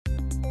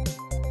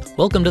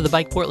Welcome to the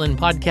Bike Portland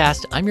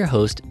podcast. I'm your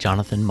host,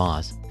 Jonathan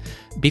Moz.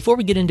 Before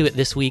we get into it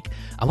this week,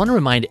 I want to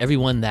remind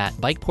everyone that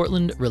Bike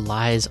Portland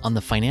relies on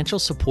the financial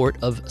support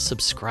of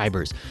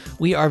subscribers.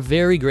 We are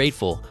very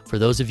grateful for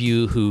those of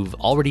you who've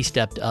already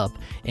stepped up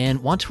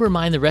and want to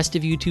remind the rest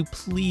of you to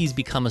please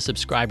become a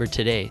subscriber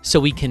today so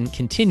we can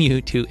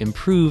continue to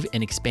improve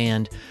and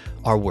expand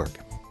our work.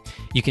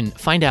 You can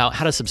find out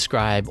how to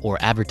subscribe or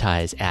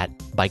advertise at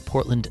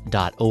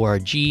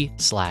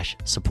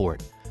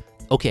bikeportland.org/support.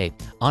 Okay,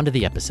 on to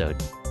the episode.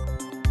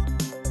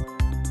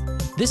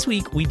 This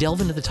week, we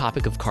delve into the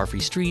topic of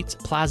car-free streets,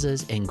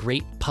 plazas, and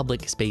great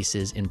public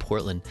spaces in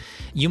Portland.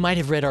 You might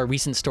have read our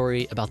recent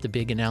story about the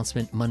big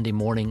announcement Monday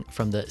morning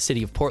from the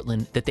city of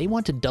Portland that they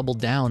want to double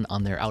down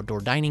on their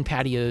outdoor dining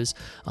patios,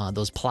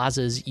 those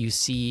plazas you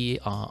see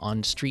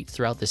on streets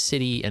throughout the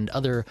city, and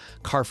other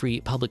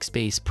car-free public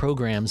space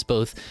programs,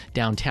 both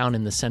downtown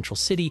in the central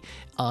city,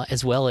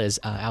 as well as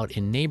out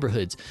in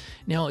neighborhoods.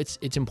 Now,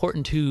 it's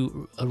important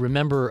to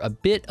remember a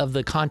bit of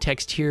the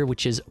context here,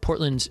 which is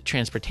Portland's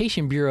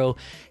Transportation Bureau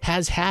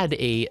has had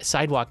a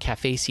sidewalk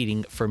cafe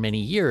seating for many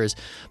years,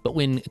 but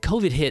when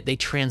COVID hit, they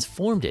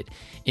transformed it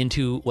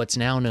into what's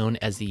now known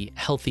as the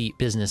Healthy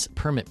Business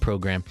Permit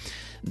Program.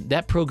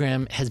 That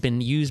program has been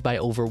used by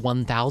over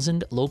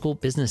 1,000 local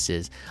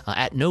businesses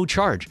at no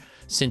charge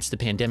since the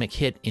pandemic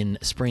hit in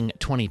spring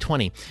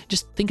 2020.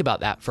 Just think about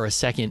that for a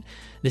second.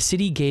 The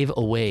city gave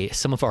away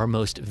some of our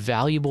most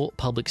valuable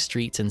public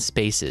streets and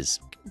spaces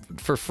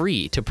for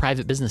free to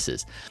private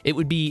businesses. It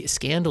would be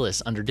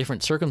scandalous under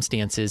different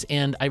circumstances,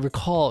 and I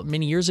recall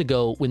many years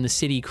ago when the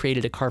city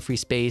created a car-free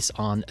space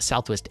on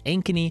Southwest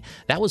Ankeny,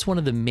 that was one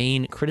of the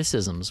main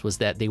criticisms, was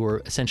that they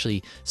were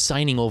essentially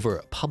signing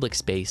over public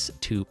space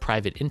to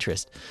private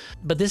interest.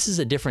 But this is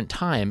a different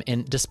time,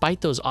 and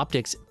despite those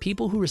optics,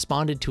 people who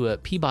responded to a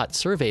PBOT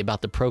survey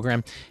about the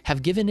program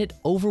have given it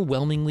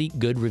overwhelmingly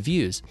good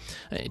reviews.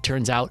 It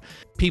turns out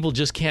people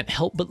just can't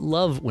help but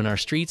love when our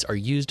streets are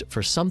used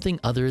for something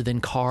other than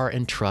car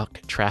and truck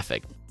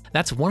traffic.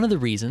 That's one of the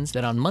reasons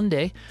that on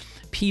Monday,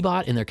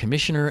 PBOT and their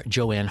commissioner,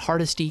 Joanne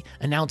Hardesty,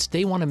 announced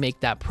they want to make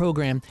that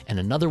program and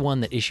another one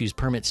that issues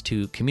permits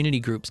to community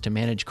groups to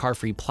manage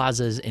car-free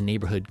plazas in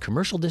neighborhood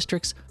commercial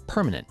districts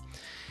permanent.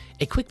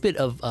 A quick bit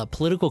of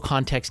political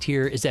context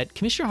here is that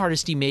Commissioner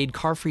Hardesty made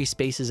car-free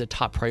spaces a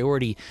top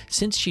priority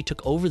since she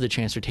took over the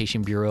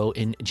Transportation Bureau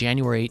in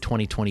January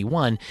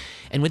 2021.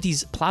 And with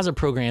these plaza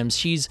programs,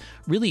 she's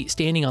really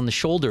standing on the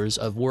shoulders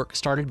of work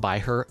started by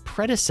her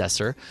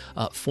predecessor,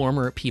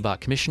 former PBOT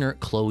Commissioner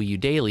Chloe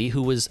Eudaly,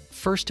 who was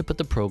first to put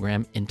the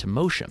program into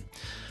motion.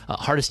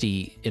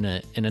 Hardesty, in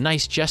a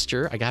nice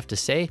gesture, I have to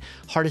say,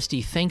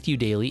 Hardesty thanked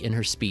Eudaly in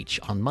her speech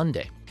on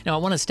Monday. Now, I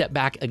want to step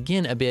back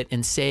again a bit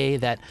and say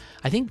that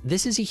I think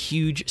this is a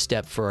huge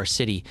step for our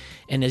city.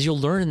 And as you'll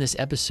learn in this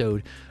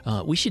episode,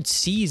 we should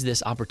seize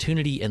this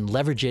opportunity and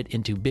leverage it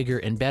into bigger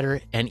and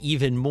better and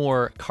even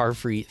more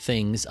car-free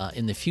things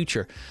in the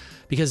future.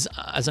 Because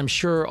as I'm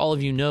sure all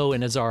of you know,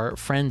 and as our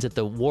friends at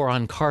the War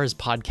on Cars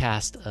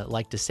podcast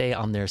like to say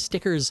on their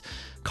stickers,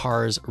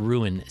 cars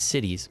ruin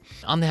cities.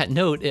 On that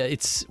note,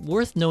 it's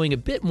worth knowing a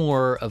bit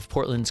more of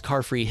Portland's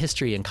car-free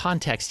history and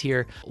context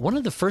here. One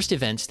of the first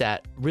events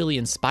that really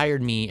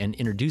inspired me and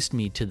introduced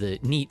me to the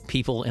neat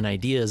people and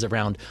ideas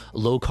around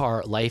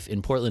low-car life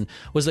in Portland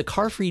was the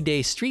Car-Free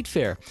Day Street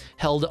Fair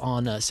held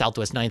on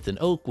Southwest 9th and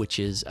Oak, which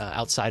is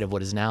outside of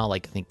what is now,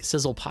 like, I think,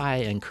 Sizzle Pie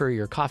and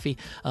Courier Coffee.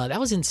 That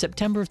was in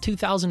September of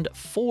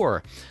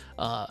 2004.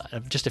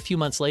 Just a few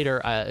months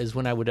later is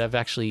when I would have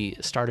actually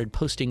started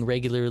posting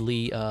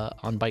regularly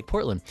on Bike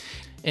Portland.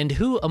 And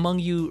who among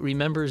you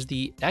remembers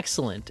the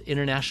excellent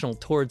International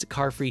Towards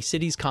Car-Free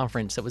Cities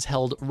Conference that was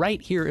held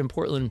right here in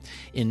Portland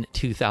in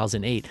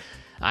 2008?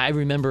 I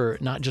remember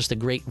not just the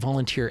great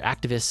volunteer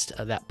activists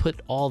that put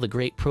all the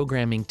great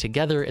programming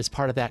together as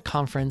part of that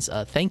conference.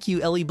 Thank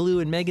you, Ellie Blue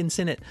and Megan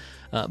Sinnott.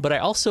 But I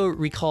also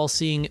recall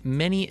seeing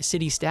many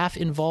city staff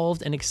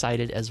involved and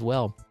excited as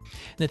well.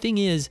 The thing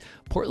is,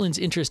 Portland's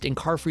interest in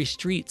car-free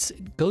streets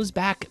goes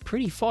back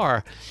pretty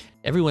far.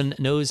 Everyone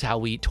knows how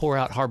we tore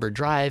out Harbor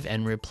Drive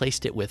and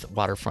replaced it with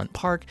Waterfront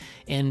Park,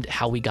 and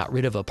how we got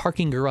rid of a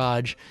parking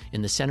garage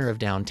in the center of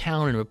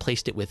downtown and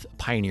replaced it with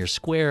Pioneer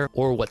Square,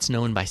 or what's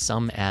known by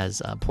some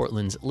as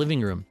Portland's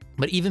living room.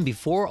 But even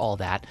before all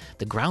that,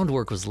 the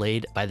groundwork was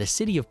laid by the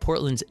City of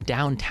Portland's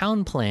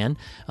downtown plan,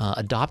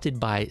 adopted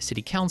by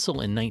City Council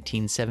in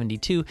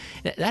 1972.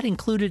 That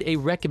included a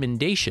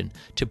recommendation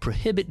to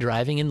prohibit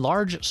driving in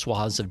large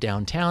swaths of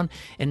downtown,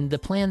 and the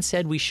plan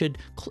said we should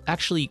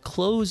actually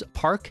close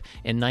Park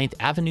and 9th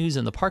Avenues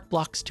and the park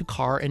blocks to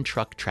car and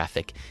truck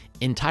traffic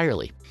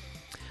entirely.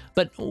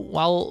 But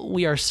while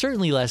we are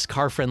certainly less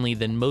car-friendly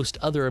than most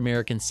other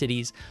American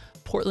cities,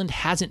 Portland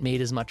hasn't made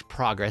as much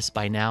progress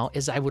by now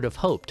as I would have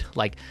hoped.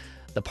 Like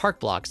the park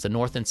blocks, the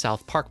north and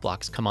south park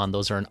blocks, come on,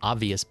 those are an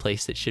obvious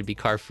place that should be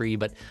car-free,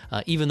 but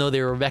even though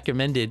they were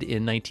recommended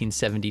in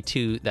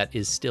 1972, that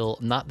is still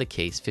not the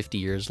case 50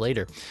 years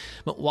later.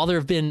 But while there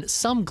have been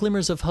some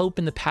glimmers of hope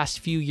in the past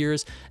few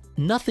years,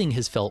 nothing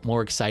has felt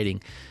more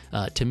exciting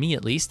to me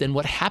at least, than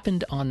what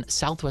happened on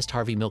Southwest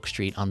Harvey Milk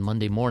Street on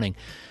Monday morning.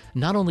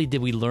 Not only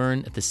did we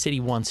learn that the city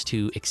wants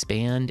to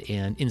expand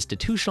and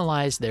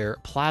institutionalize their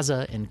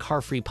plaza and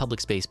car-free public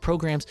space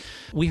programs,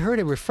 we heard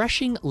a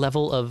refreshing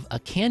level of a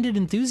candid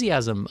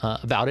enthusiasm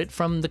about it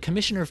from the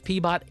commissioner of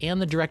PBOT and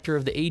the director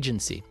of the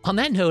agency. On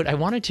that note, I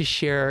wanted to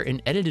share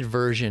an edited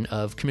version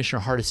of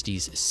Commissioner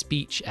Hardesty's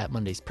speech at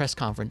Monday's press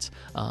conference.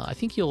 I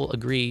think you'll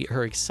agree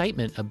her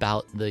excitement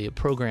about the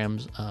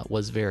programs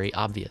was very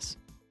obvious.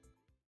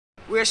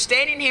 We're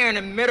standing here in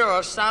the middle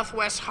of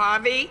Southwest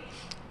Harvey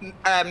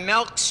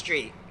Milk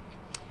Street.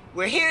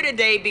 We're here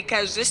today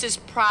because this is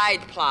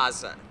Pride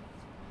Plaza.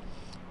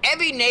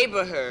 Every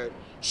neighborhood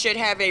should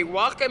have a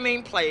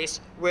welcoming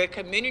place where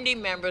community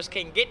members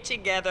can get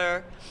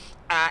together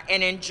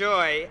and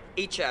enjoy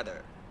each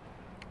other.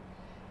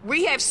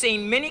 We have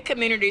seen many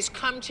communities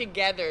come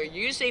together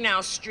using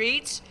our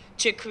streets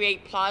to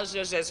create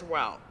plazas as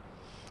well.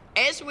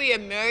 As we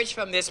emerge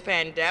from this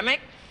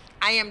pandemic,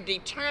 I am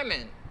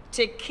determined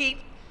to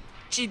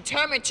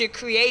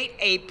create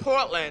a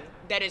Portland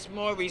that is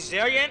more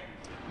resilient,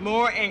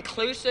 more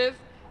inclusive,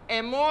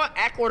 and more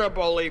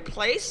equitably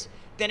placed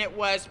than it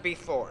was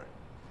before.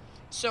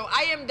 So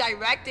I am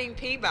directing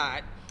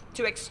PBOT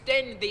to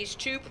extend these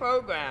two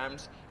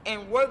programs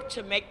and work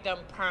to make them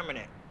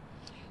permanent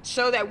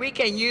so that we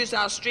can use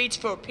our streets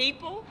for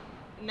people,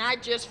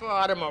 not just for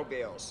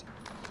automobiles.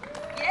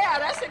 Yeah,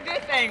 that's a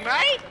good thing,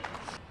 right?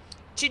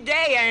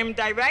 Today, I am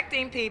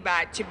directing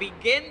PBOT to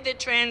begin the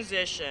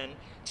transition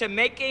to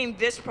making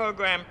this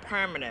program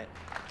permanent.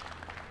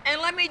 And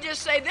let me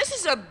just say, this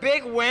is a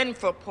big win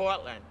for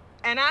Portland.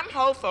 And I'm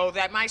hopeful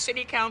that my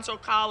city council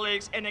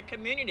colleagues and the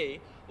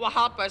community will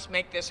help us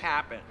make this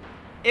happen.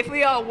 If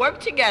we all work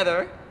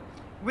together,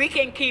 we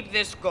can keep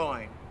this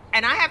going.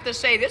 And I have to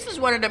say, this is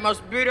one of the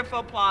most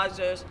beautiful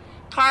plazas,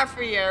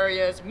 car-free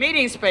areas,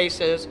 meeting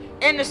spaces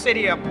in the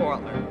city of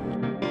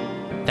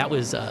Portland. That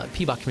was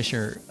PBOT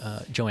Commissioner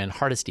Joanne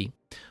Hardesty.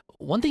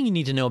 One thing you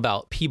need to know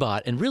about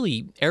PBOT, and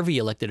really every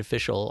elected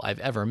official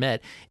I've ever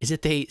met, is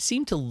that they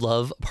seem to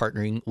love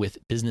partnering with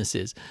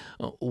businesses.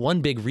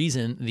 One big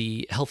reason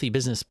the Healthy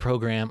Business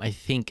Program, I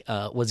think,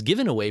 was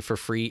given away for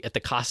free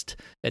at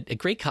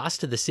great cost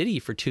to the city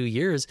for 2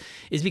 years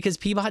is because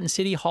PBOT and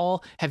City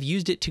Hall have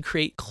used it to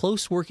create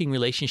close working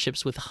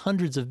relationships with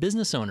hundreds of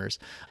business owners.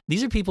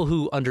 These are people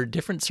who, under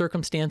different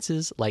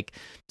circumstances, like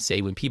say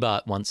when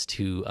PBOT wants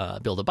to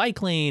build a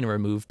bike lane or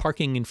remove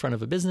parking in front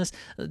of a business,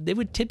 they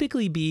would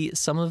typically be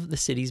some of the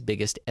city's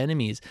biggest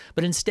enemies.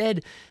 But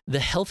instead,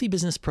 the Healthy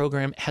Business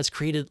Program has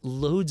created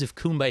loads of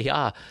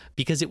kumbaya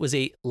because it was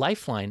a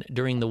lifeline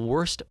during the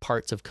worst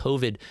parts of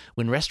COVID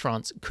when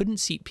restaurants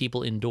couldn't seat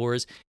people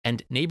indoors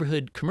and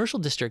neighborhood commercial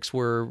districts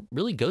were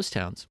really ghost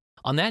towns.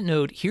 On that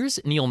note, here's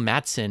Neil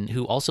Matson,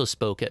 who also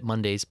spoke at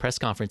Monday's press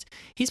conference.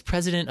 He's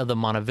president of the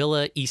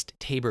Montavilla East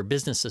Tabor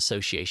Business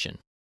Association.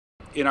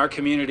 In our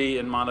community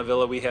in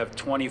Montavilla, we have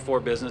 24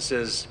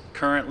 businesses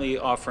currently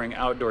offering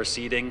outdoor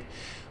seating.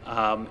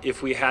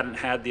 If we hadn't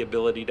had the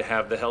ability to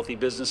have the Healthy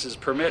Businesses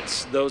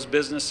permits, those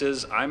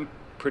businesses, I'm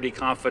pretty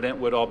confident,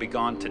 would all be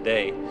gone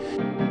today.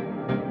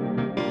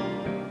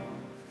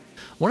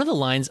 One of the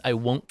lines I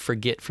won't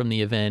forget from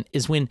the event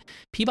is when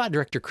PBOT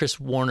Director Chris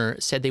Warner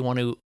said they want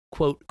to,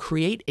 quote,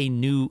 create a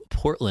new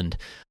Portland.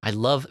 I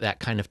love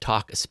that kind of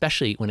talk,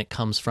 especially when it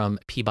comes from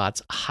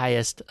PBOT's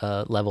highest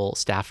level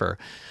staffer.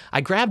 I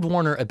grabbed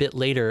Warner a bit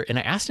later and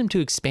I asked him to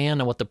expand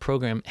on what the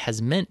program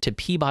has meant to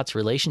PBOT's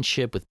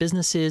relationship with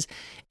businesses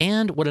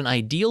and what an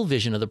ideal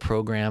vision of the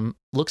program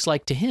looks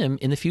like to him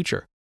in the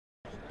future.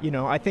 You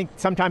know, I think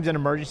sometimes an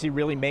emergency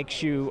really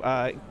makes you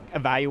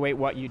evaluate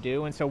what you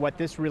do. And so what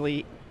this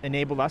really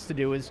enabled us to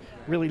do is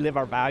really live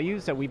our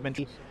values that we've been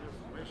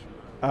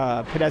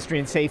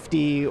pedestrian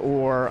safety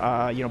or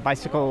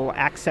bicycle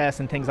access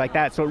and things like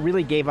that. So it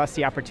really gave us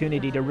the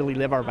opportunity to really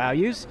live our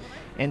values.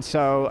 And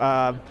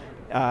so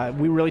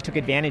we really took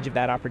advantage of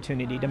that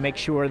opportunity to make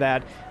sure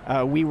that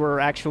we were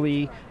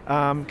actually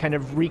kind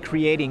of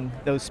recreating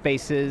those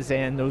spaces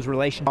and those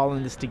relations, all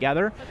in this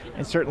together.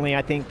 And certainly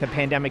I think the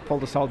pandemic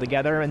pulled us all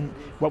together, and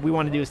what we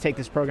want to do is take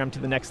this program to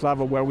the next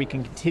level where we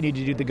can continue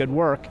to do the good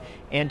work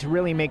and to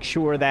really make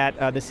sure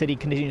that the city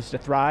continues to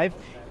thrive,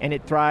 and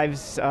it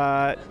thrives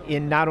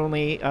in not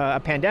only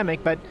a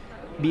pandemic, but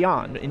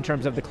beyond in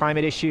terms of the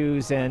climate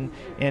issues and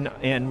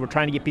we're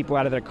trying to get people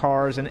out of their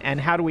cars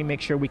and how do we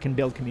make sure we can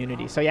build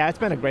community. So yeah, it's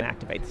been a great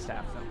activate the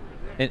staff.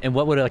 And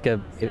what would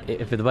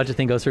if the budget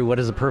thing goes through, what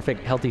does a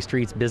perfect Healthy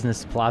Streets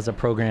Business Plaza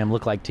program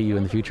look like to you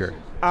in the future?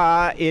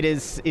 It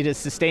is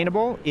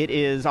sustainable. It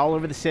is all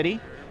over the city.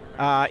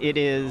 It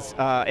is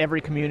every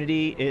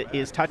community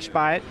is touched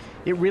by it.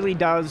 It really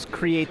does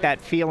create that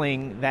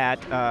feeling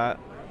that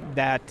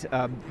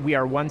we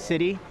are one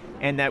city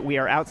and that we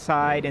are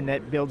outside and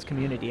that builds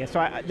community. And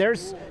so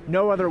there's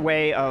no other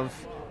way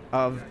of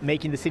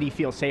making the city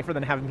feel safer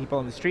than having people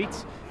in the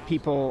streets,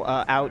 people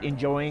out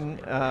enjoying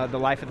the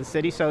life of the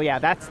city. So yeah,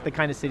 that's the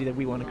kind of city that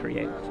we want to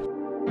create.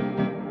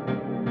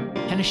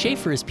 And Anna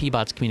Schaefer is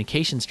Peabot's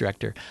communications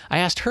director. I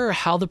asked her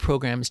how the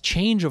program's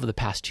changed over the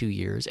past 2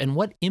 years and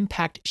what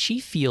impact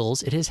she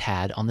feels it has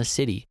had on the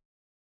city.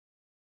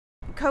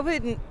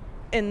 COVID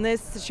in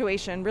this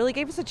situation really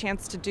gave us a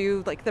chance to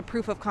do like the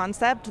proof of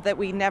concept that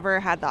we never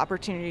had the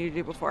opportunity to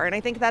do before. And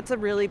I think that's a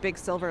really big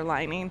silver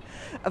lining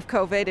of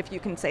COVID, if you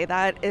can say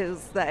that,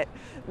 is that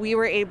we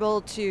were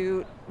able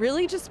to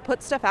really just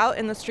put stuff out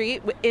in the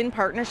street in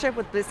partnership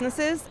with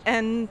businesses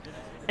and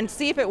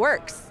see if it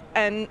works.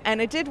 And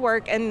it did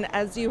work. And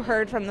as you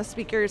heard from the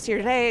speakers here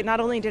today, not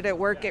only did it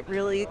work, it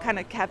really kind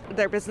of kept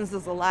their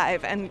businesses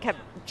alive and kept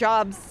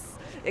jobs.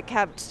 It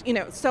kept,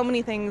 so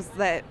many things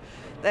that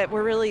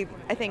we're really,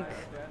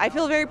 I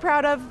feel very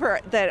proud of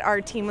that our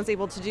team was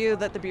able to do,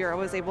 that the Bureau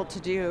was able to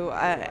do,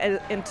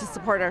 and to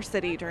support our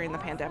city during the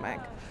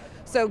pandemic.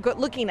 So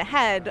looking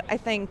ahead, I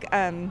think,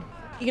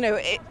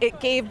 it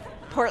gave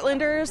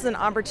Portlanders an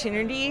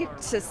opportunity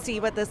to see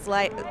what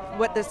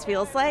this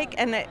feels like,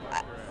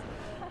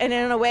 and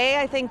in a way,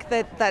 I think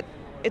that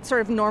it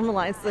sort of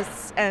normalized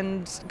this,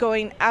 and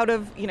going out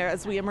of,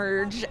 as we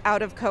emerge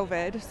out of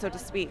COVID, so to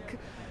speak,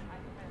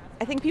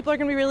 I think people are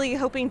going to be really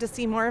hoping to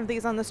see more of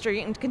these on the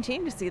street and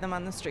continue to see them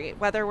on the street,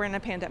 whether we're in a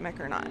pandemic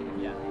or not.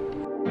 Yeah.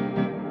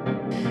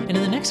 And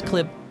in the next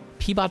clip,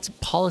 Peabot's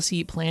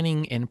Policy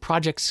Planning and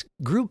Projects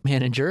Group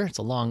Manager, it's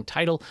a long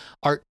title,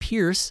 Art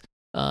Pierce,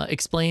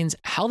 explains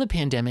how the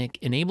pandemic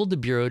enabled the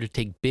Bureau to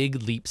take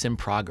big leaps in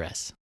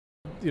progress.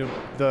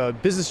 The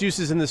business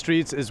uses in the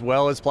streets as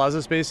well as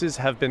plaza spaces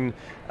have been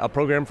a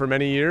program for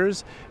many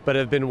years, but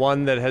have been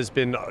one that has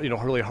been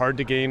really hard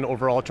to gain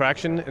overall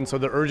traction. And so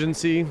the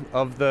urgency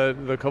of the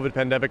COVID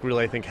pandemic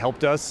really, I think,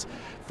 helped us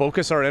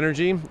focus our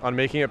energy on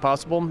making it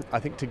possible. I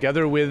think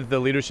together with the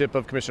leadership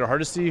of Commissioner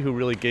Hardesty, who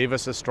really gave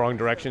us a strong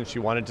direction, she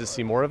wanted to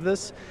see more of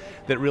this,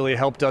 that really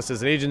helped us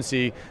as an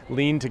agency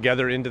lean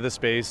together into the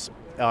space,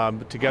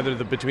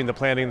 between the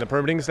planning and the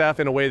permitting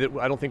staff in a way that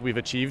I don't think we've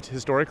achieved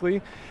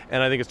historically.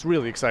 And I think it's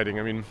really exciting.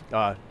 I mean,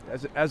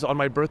 as on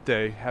my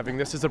birthday, having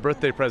this as a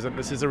birthday present,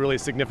 this is a really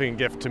significant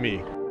gift to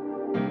me.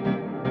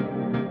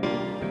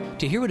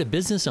 To hear what a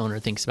business owner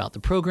thinks about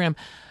the program,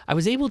 I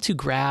was able to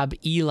grab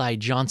Eli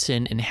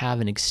Johnson and have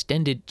an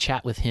extended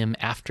chat with him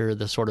after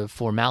the sort of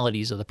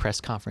formalities of the press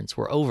conference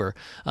were over.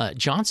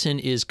 Johnson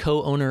is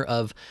co-owner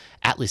of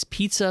Atlas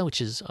Pizza, which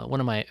is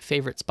one of my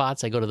favorite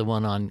spots. I go to the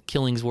one on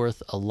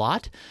Killingsworth a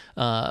lot.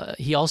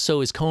 He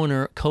also is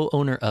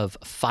co-owner of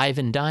Five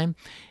and Dime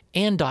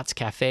and Dots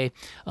Cafe,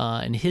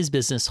 and his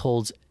business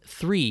holds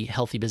 3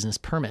 healthy business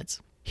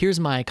permits. Here's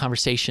my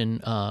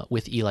conversation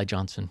with Eli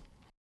Johnson.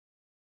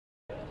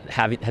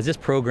 Has this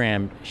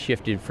program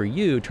shifted for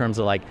you in terms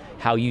of like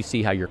how you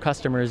see how your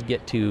customers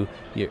get to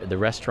the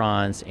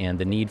restaurants and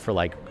the need for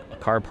like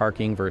car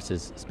parking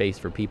versus space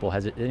for people?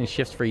 Has it any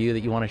shifts for you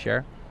that you want to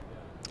share?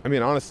 I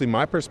mean, honestly,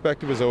 my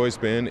perspective has always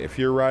been if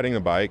you're riding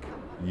a bike,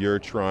 you're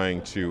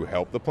trying to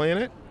help the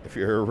planet. If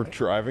you're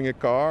driving a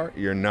car,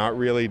 you're not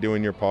really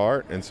doing your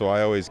part. And so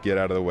I always get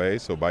out of the way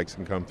so bikes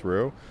can come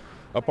through.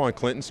 Up on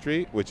Clinton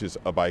Street, which is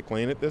a bike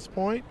lane at this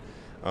point,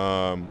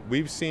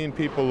 we've seen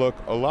people look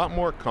a lot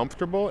more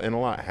comfortable and a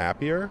lot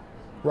happier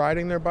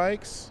riding their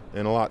bikes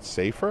and a lot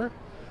safer.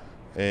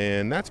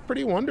 And that's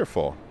pretty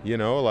wonderful.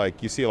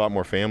 Like you see a lot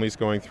more families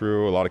going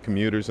through, a lot of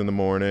commuters in the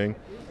morning.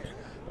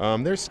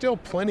 There's still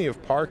plenty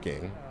of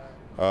parking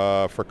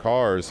for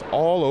cars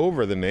all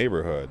over the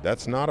neighborhood.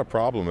 That's not a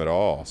problem at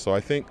all. So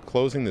I think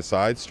closing the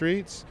side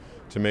streets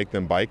to make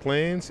them bike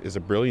lanes is a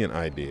brilliant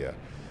idea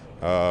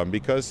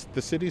because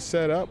the city's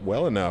set up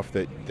well enough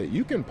that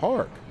you can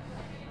park.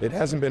 It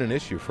hasn't been an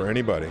issue for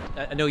anybody.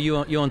 I know you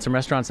own some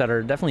restaurants that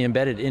are definitely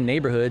embedded in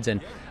neighborhoods,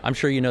 and I'm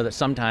sure you know that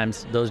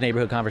sometimes those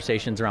neighborhood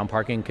conversations around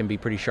parking can be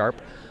pretty sharp,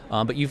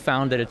 but you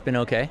found that it's been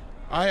okay?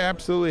 I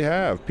absolutely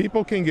have.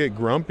 People can get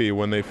grumpy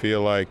when they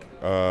feel like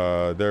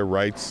their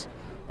rights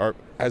are,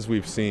 as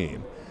we've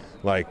seen,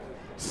 like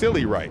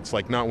silly rights,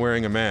 like not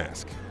wearing a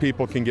mask.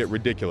 People can get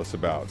ridiculous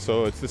about.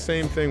 So it's the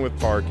same thing with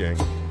parking.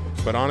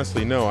 But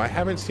honestly, no, I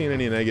haven't seen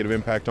any negative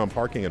impact on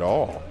parking at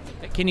all.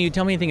 Can you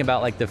tell me anything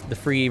about like the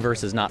free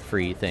versus not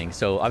free thing?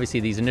 So obviously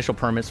these initial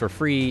permits were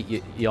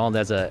free. You all,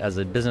 as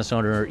a business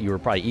owner, you were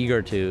probably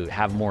eager to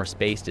have more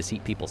space to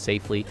seat people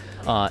safely.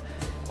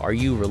 Are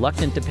you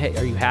reluctant to pay?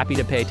 Are you happy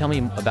to pay? Tell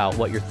me about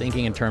what you're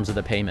thinking in terms of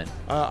the payment.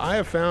 I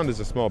have found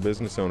as a small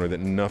business owner that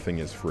nothing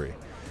is free.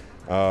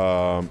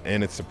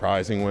 And it's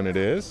surprising when it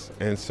is.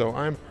 And so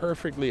I'm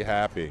perfectly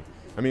happy.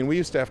 I mean, we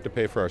used to have to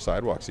pay for our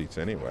sidewalk seats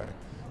anyway.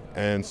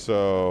 And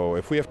so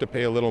if we have to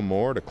pay a little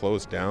more to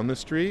close down the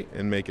street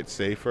and make it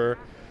safer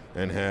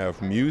and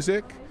have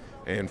music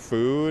and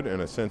food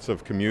and a sense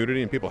of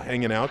community and people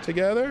hanging out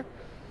together,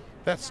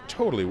 that's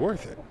totally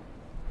worth it.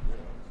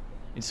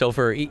 So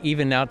for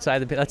even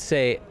outside the, let's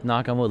say,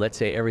 knock on wood, let's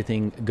say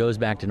everything goes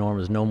back to normal,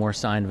 there's no more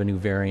sign of a new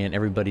variant,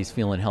 everybody's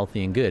feeling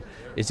healthy and good.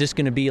 Is this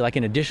going to be like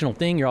an additional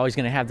thing? You're always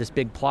going to have this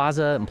big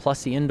plaza and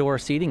plus the indoor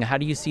seating? How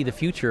do you see the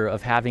future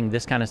of having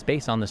this kind of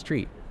space on the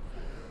street?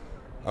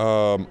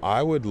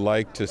 I would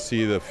like to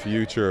see the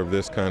future of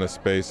this kind of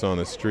space on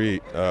the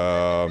street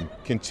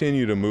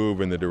continue to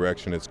move in the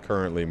direction it's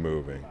currently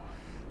moving.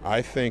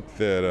 I think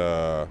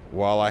that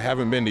while I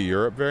haven't been to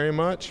Europe very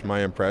much,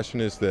 my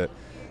impression is that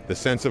the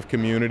sense of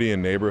community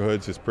in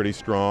neighborhoods is pretty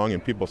strong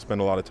and people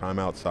spend a lot of time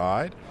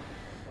outside.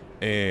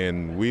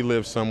 And we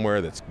live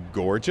somewhere that's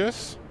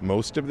gorgeous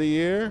most of the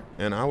year,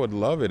 and I would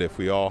love it if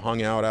we all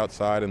hung out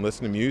outside and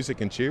listened to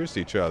music and cheers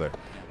to each other.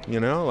 You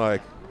know,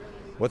 like,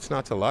 what's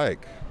not to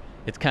like?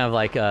 It's kind of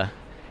like if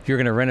you're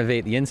going to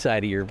renovate the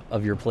inside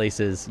of your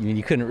places,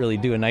 you couldn't really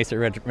do a nicer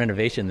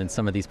renovation than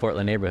some of these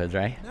Portland neighborhoods,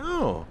 right?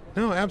 No,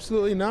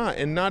 absolutely not.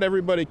 And not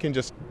everybody can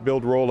just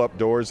build roll-up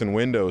doors and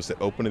windows that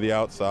open to the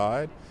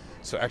outside.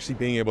 So actually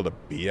being able to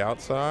be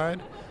outside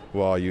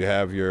while you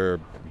have your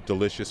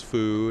delicious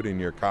food and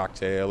your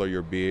cocktail or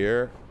your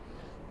beer,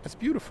 that's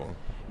beautiful.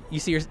 You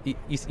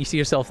see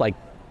yourself like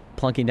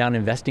plunking down,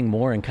 investing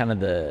more in kind of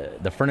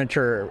the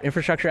furniture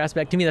infrastructure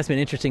aspect. To me, that's been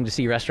interesting to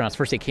see restaurants.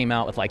 First, they came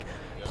out with like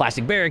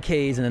plastic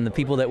barricades, and then the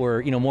people that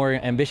were more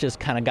ambitious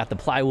kind of got the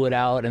plywood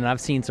out. And I've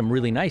seen some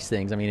really nice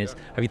things. I mean,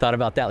 have you thought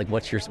about that? Like,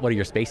 what are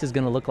your spaces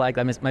going to look like?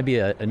 I mean, it might be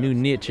a new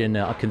niche in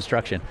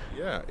construction.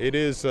 Yeah, it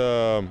is.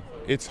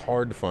 It's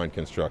hard to find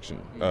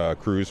construction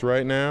crews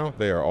right now.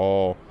 They are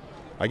all,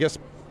 I guess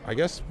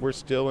we're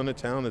still in a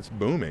town that's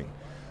booming.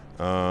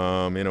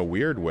 In a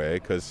weird way,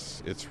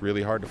 because it's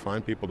really hard to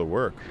find people to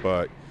work.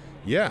 But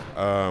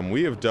yeah,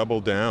 we have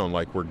doubled down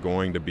like we're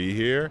going to be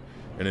here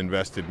and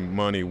invested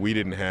money we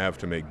didn't have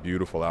to make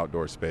beautiful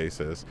outdoor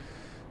spaces.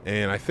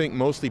 And I think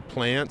mostly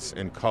plants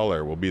and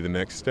color will be the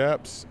next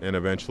steps, and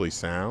eventually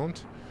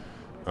sound.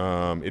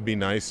 It'd be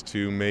nice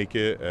to make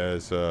it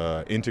as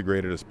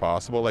integrated as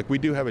possible. Like, we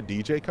do have a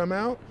DJ come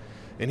out,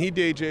 and he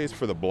DJs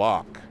for the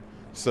block.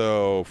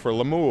 So for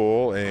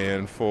Lemuel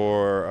and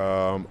for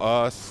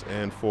us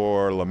and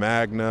for La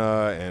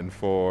Magna and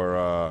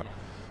for,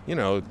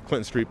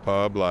 Clinton Street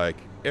Pub, like,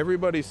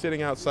 everybody's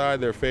sitting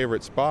outside their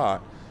favorite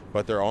spot,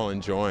 but they're all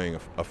enjoying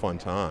a fun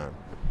time.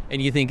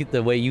 And you think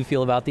the way you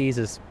feel about these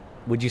is,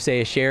 would you say,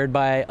 is shared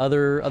by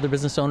other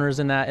business owners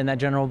in that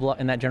general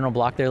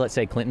block there? Let's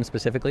say Clinton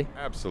specifically.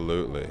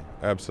 Absolutely.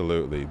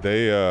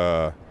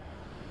 They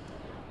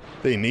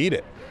need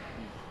it.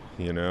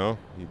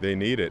 They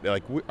need it.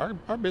 Like,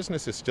 our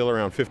business is still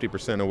around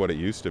 50% of what it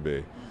used to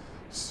be.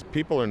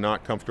 People are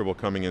not comfortable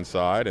coming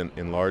inside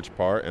in large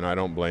part, and I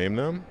don't blame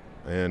them.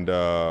 And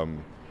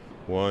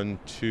 1,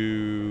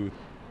 2,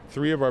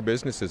 3 of our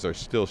businesses are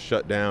still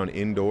shut down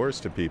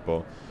indoors to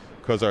people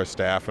because our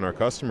staff and our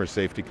customer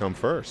safety come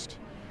first.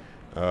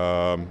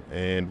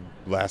 And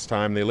last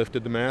time they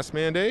lifted the mask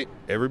mandate,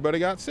 everybody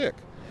got sick.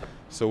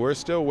 So we're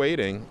still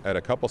waiting at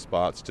a couple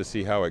spots to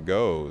see how it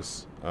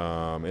goes.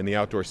 And the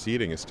outdoor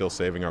seating is still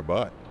saving our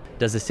butt.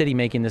 Does the city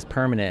making this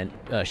permanent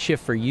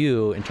shift for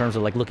you in terms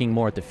of like looking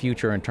more at the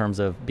future, in terms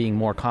of being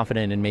more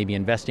confident in maybe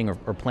investing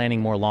or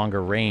planning more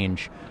longer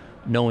range,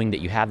 knowing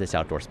that you have this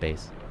outdoor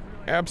space?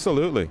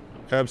 Absolutely.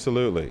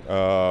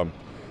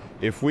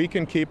 If we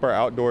can keep our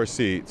outdoor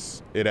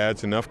seats, it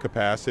adds enough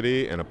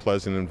capacity and a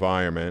pleasant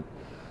environment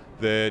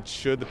that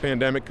should the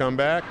pandemic come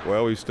back,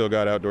 well, we've still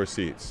got outdoor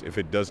seats. If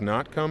it does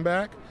not come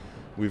back,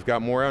 we've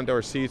got more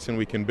outdoor seats and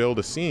we can build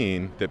a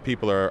scene that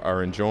people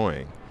are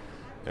enjoying.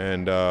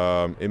 And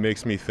it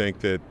makes me think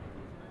that,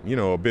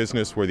 a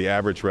business where the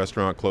average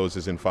restaurant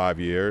closes in 5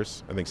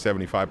 years, I think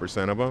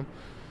 75% of them,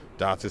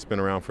 Dots has been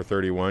around for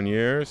 31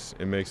 years.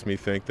 It makes me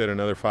think that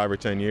another 5 or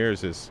 10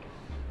 years is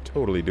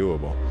totally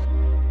doable.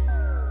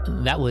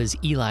 That was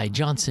Eli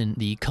Johnson,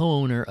 the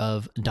co-owner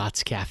of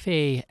Dots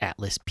Cafe,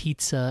 Atlas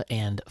Pizza,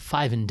 and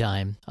Five and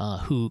Dime,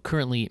 who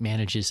currently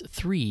manages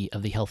 3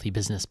 of the healthy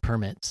business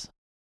permits.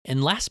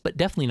 And last but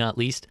definitely not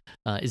least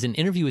is an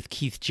interview with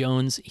Keith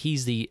Jones.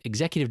 He's the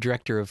executive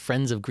director of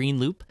Friends of Green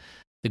Loop.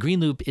 The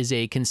Green Loop is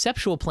a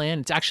conceptual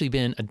plan. It's actually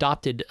been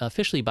adopted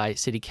officially by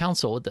City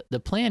Council. The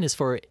plan is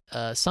for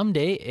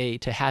someday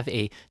to have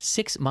a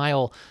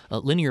 6-mile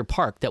linear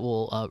park that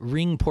will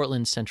ring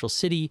Portland's central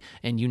city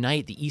and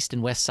unite the east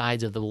and west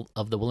sides of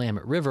the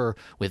Willamette River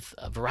with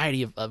a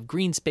variety of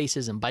green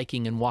spaces and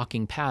biking and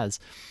walking paths.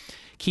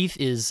 Keith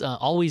is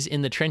always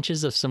in the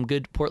trenches of some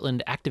good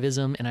Portland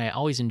activism, and I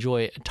always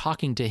enjoy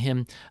talking to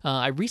him.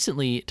 I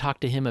recently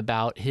talked to him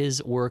about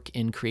his work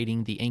in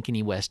creating the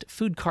Ankeny West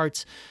food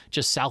carts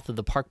just south of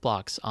the park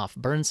blocks off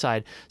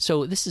Burnside.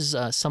 So this is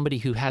somebody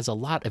who has a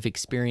lot of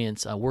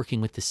experience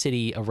working with the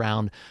city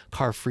around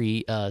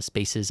car-free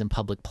spaces and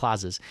public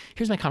plazas.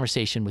 Here's my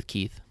conversation with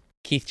Keith.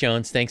 Keith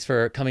Jones, thanks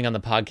for coming on the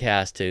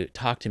podcast to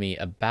talk to me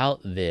about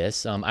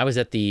this. I was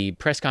at the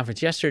press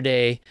conference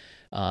yesterday,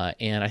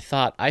 and I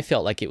felt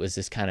like it was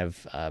this kind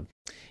of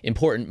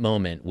important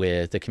moment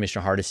with the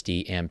Commissioner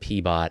Hardesty and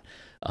PBOT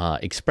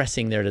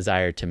expressing their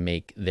desire to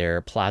make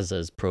their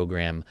plazas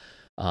program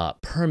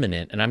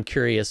permanent. And I'm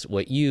curious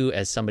what you,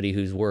 as somebody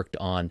who's worked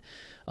on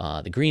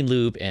the Green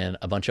Loop and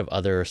a bunch of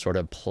other sort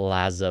of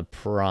plaza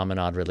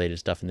promenade related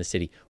stuff in the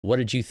city, what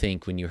did you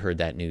think when you heard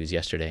that news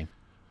yesterday?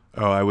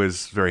 Oh, I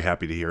was very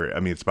happy to hear it. I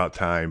mean, it's about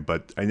time,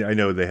 but I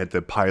know they had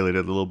to pilot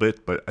it a little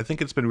bit, but I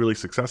think it's been really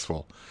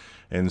successful.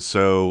 And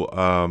so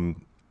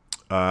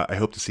I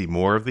hope to see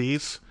more of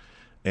these.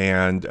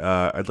 And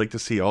I'd like to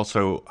see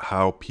also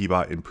how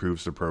PBOT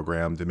improves the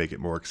program to make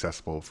it more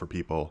accessible for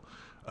people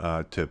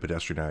to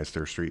pedestrianize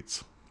their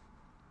streets.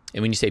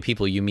 And when you say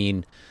people, you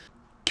mean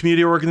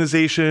community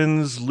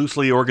organizations,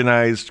 loosely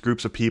organized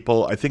groups of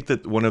people. I think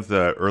that one of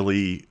the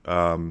early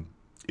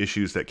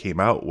issues that came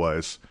out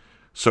was,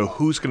 so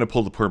who's going to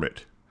pull the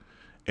permit?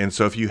 And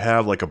so if you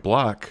have like a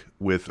block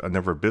with a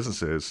number of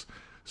businesses,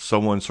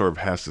 someone sort of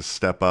has to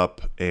step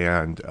up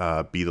and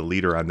be the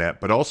leader on that,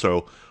 but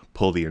also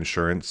pull the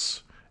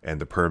insurance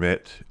and the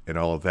permit and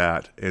all of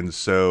that. And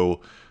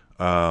so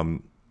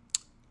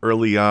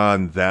early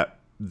on, that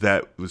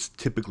was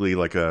typically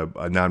like a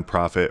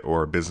nonprofit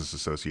or a business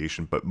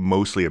association, but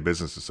mostly a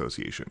business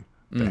association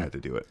that had to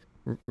do it.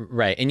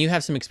 Right. And you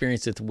have some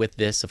experience with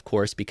this, of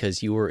course,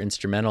 because you were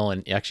instrumental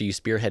and actually you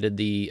spearheaded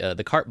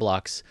the cart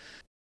blocks.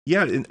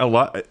 Yeah, and a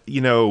lot.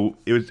 You know,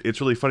 it's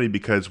really funny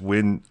because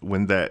when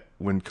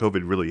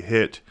COVID really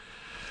hit,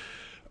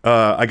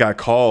 I got a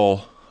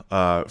call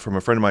from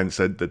a friend of mine that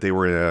said that they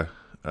were in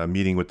a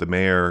meeting with the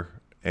mayor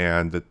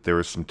and that there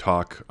was some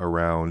talk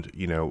around,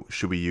 you know,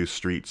 should we use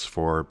streets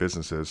for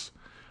businesses?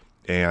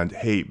 And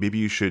hey, maybe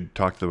you should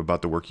talk to them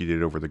about the work you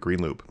did over the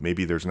Green Loop.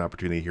 Maybe there's an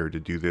opportunity here to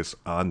do this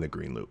on the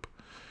Green Loop.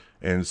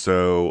 And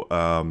so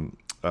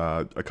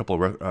a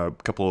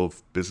couple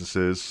of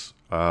businesses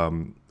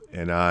and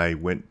I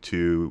went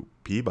to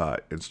PBOT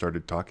and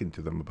started talking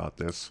to them about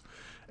this.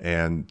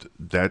 And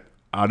that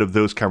out of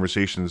those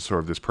conversations,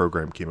 sort of this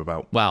program came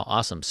about. Wow,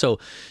 awesome. So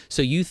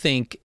you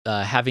think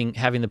having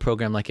the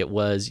program like it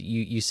was,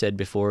 you said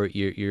before,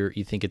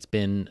 you think it's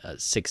been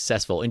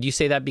successful, and do you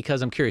say that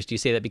because, I'm curious, do you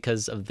say that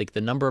because of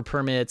the number of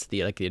permits,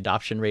 the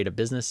adoption rate of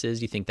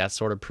businesses? You think that's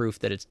sort of proof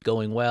that it's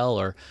going well,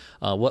 or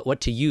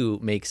what to you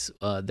makes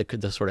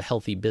the sort of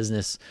healthy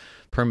business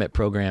permit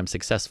program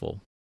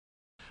successful?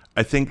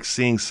 I think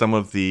seeing some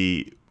of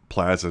the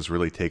plazas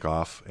really take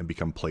off and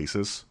become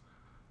places.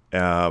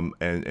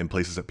 And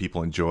places that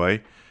people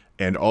enjoy.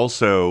 And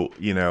also,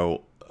 you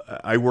know,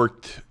 I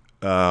worked,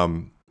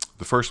 the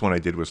first one I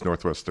did was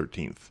Northwest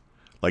 13th,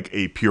 like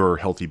a pure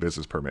healthy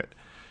business permit.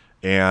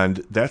 And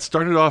that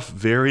started off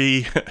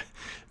very,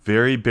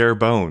 very bare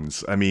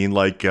bones. I mean,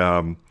 like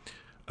Brad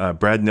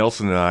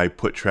Nelson and I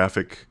put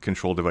traffic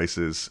control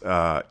devices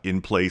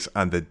in place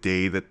on the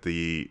day that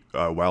the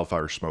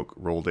wildfire smoke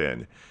rolled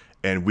in.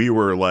 And we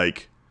were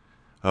like,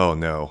 oh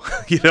no,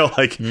 you know,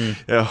 like, you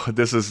know,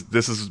 this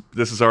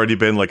has already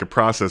been like a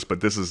process,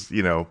 but this is,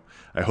 you know,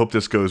 I hope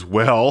this goes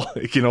well.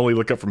 It can only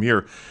look up from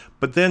here.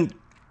 But then,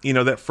 you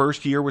know, that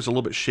first year was a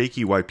little bit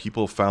shaky why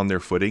people found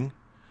their footing.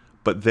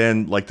 But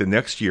then like the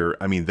next year,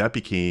 I mean, that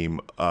became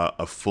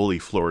a fully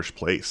flourished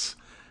place.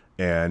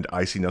 And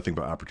I see nothing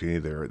but opportunity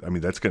there. I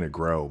mean, that's going to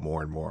grow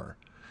more and more.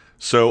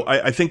 So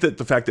I think that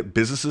the fact that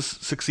businesses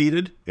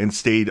succeeded and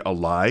stayed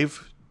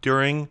alive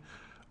during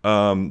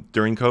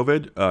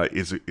COVID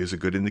is a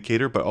good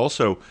indicator, but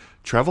also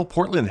Travel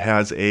Portland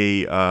has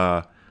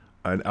an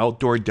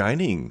outdoor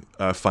dining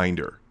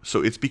finder,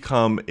 so it's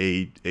become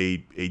a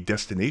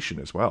destination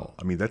as well.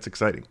 I mean, that's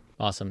exciting.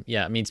 Awesome.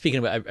 Yeah. I mean,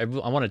 speaking of, I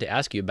wanted to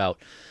ask you about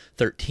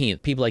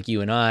 13th. People like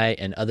you and I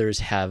and others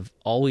have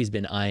always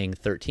been eyeing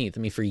 13th. I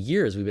mean, for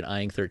years we've been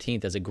eyeing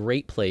 13th as a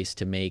great place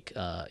to make,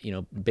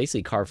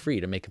 basically car free,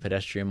 to make a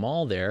pedestrian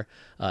mall there,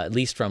 at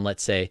least from,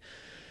 let's say,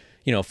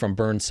 you know, from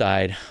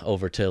Burnside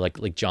over to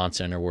like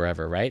Johnson or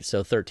wherever, right?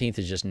 So 13th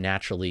is just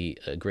naturally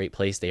a great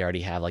place. They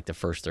already have like the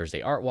First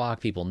Thursday Art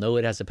Walk. People know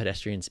it as a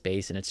pedestrian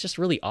space, and it's just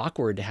really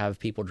awkward to have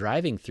people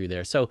driving through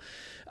there. So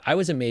I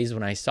was amazed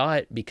when I saw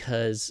it,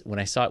 because when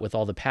I saw it with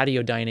all the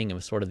patio dining and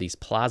with sort of these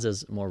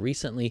plazas more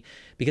recently,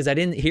 because I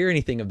didn't hear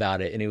anything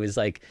about it, and it was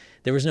like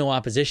there was no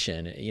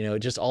opposition. You know,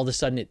 just all of a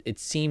sudden it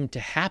seemed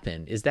to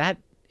happen. Is that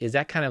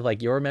kind of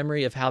like your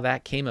memory of how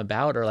that came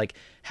about, or like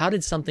how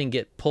did something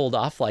get pulled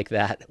off like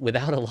that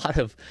without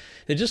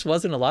there just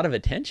wasn't a lot of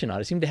attention on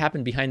it? It seemed to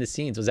happen behind the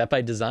scenes. Was that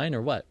by design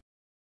or what?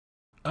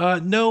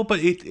 No, but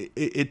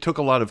it took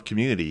a lot of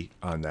community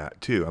on that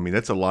too. I mean,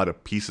 that's a lot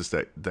of pieces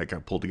that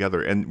got pulled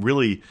together, and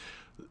really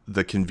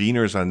the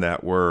conveners on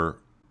that were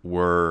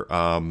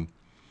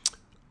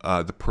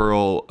the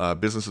Pearl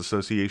Business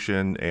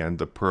Association and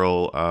the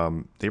Pearl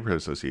Neighborhood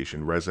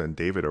Association. Reza and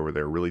David over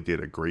there really did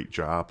a great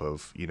job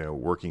of, you know,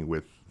 working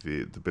with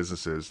the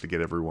businesses to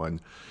get everyone,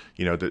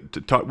 you know, to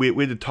talk. We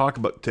had to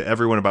talk to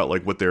everyone about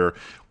like what their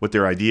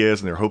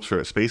ideas and their hopes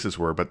for spaces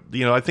were. But,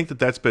 you know, I think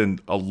that's been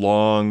a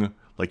long,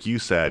 like you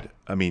said,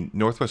 I mean,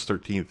 Northwest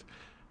 13th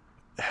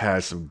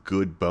has some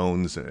good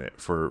bones in it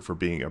for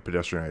being a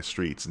pedestrianized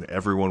streets, and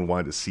everyone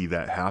wanted to see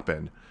that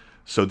happen.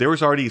 So there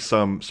was already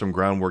some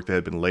groundwork that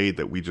had been laid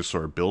that we just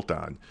sort of built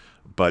on,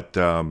 but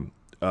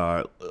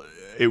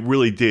it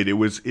really did. It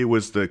was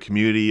the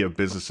community of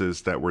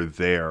businesses that were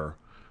there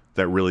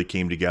that really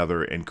came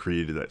together and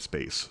created that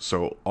space.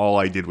 So all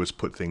I did was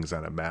put things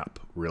on a map,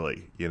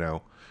 really, you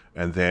know,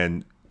 and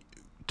then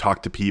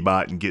talk to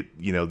PBOT and get,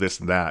 you know,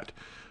 this and that.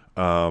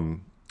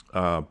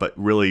 But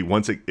really,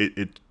 once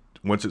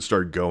it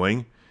started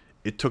going,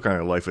 it took on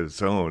a life of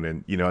its own.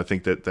 And I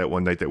think that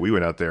one night that we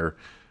went out there,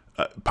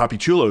 Papi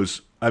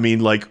Chulo's,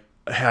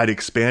 had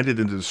expanded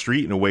into the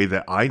street in a way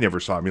that I never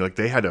saw. I mean, like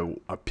they had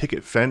a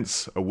picket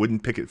fence, a wooden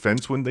picket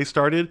fence when they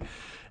started,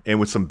 and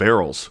with some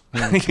barrels,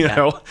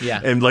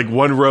 and like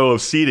one row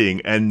of seating.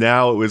 And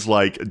now it was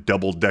like a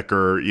double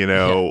decker,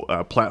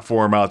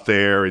 platform out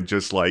there, and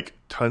just like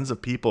tons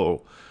of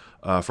people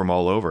from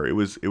all over.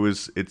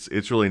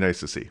 It's really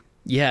nice to see.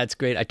 Yeah, it's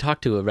great. I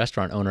talked to a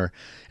restaurant owner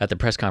at the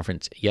press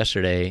conference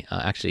yesterday.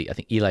 Actually, I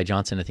think Eli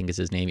Johnson, I think is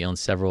his name. He owns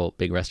several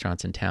big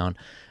restaurants in town.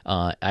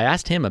 I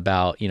asked him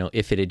about,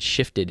 if it had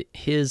shifted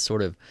his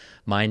sort of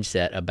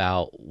mindset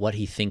about what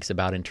he thinks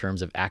about in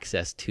terms of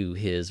access to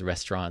his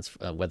restaurants,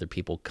 whether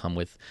people come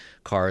with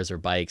cars or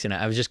bikes. And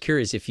I was just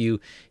curious if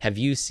have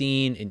you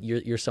seen, and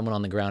you're someone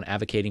on the ground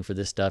advocating for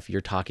this stuff,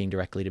 you're talking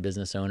directly to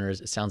business owners.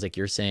 It sounds like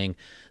you're saying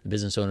the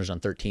business owners on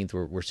 13th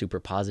were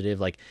super positive.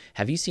 Like,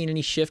 have you seen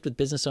any shift with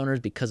business owners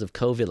because of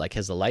COVID? Like,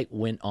 has the light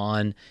went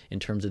on in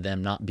terms of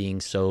them not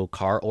being so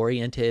car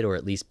oriented, or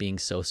at least being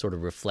so sort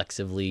of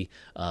reflexively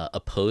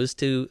opposed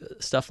to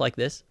stuff like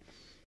this?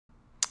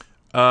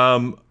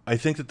 I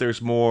think that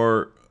there's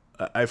more.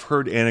 I've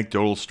heard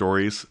anecdotal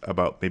stories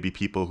about maybe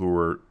people who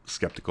were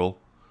skeptical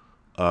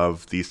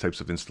of these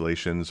types of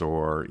installations,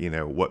 or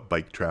what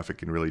bike traffic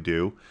can really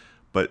do.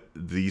 But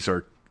these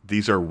are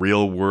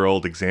real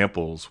world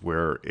examples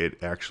where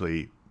it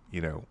actually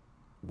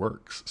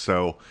works.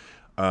 So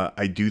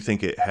I do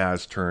think it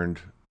has turned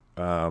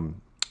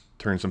some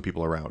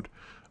people around.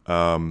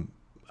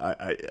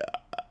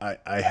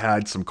 I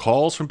had some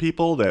calls from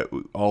people that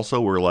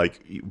also were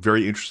like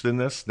very interested in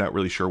this, not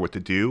really sure what to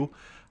do.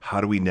 How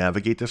do we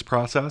navigate this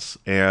process?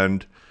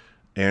 And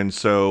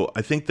so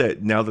I think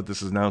that now that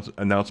this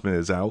announcement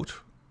is out,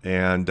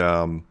 and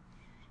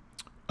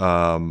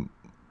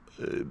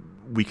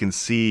we can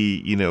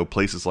see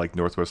places like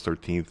Northwest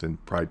 13th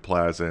and Pride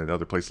Plaza and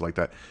other places like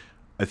that,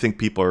 I think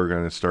people are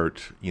going to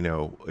start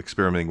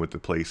experimenting with the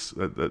place,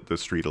 the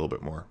street a little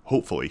bit more,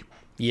 hopefully.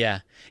 Yeah.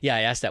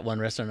 I asked that one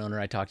restaurant owner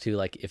I talked to,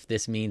 like, if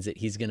this means that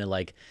he's going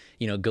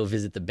to go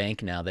visit the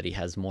bank now that he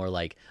has more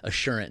like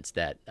assurance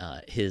that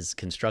his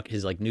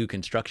like new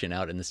construction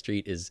out in the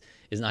street is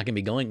not going to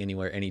be going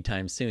anywhere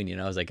anytime soon.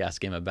 I was like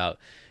asking him about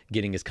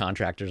getting his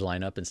contractors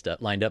lined up and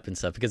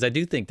stuff, because I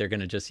do think they're going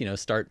to just,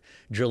 start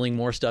drilling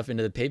more stuff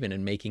into the pavement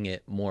and making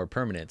it more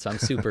permanent. So I'm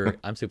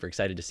super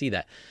excited to see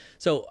that.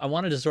 So I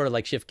wanted to sort of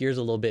like shift gears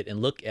a little bit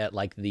and look at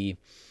like the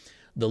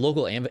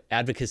local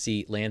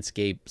advocacy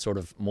landscape sort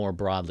of more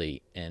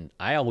broadly. And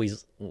I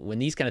always, when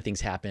these kind of things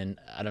happen,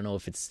 I don't know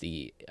if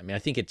I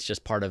think it's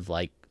just part of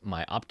like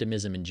my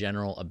optimism in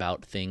general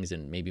about things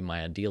and maybe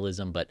my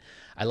idealism, but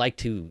I like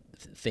to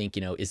think,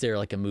 is there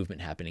like a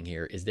movement happening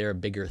here? Is there a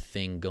bigger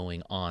thing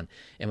going on?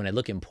 And when I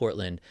look in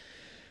Portland,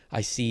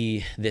 I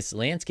see this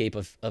landscape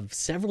of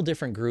several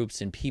different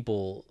groups and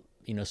people,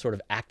 sort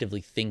of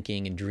actively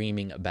thinking and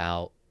dreaming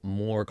about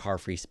more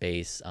car-free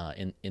space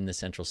in the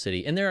central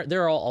city. And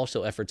there are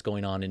also efforts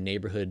going on in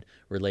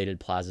neighborhood-related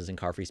plazas and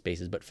car-free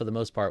spaces, but for the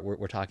most part,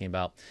 we're talking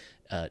about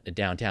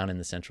downtown in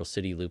the central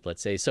city loop,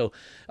 let's say. So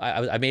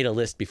I made a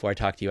list before I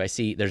talked to you. I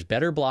see there's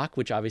Better Block,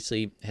 which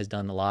obviously has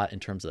done a lot in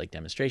terms of like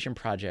demonstration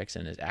projects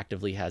and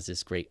actively has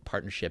this great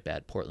partnership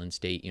at Portland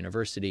State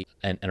University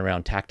and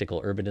around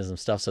tactical urbanism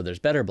stuff. So there's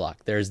Better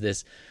Block. There's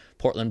this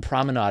Portland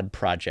Promenade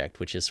Project,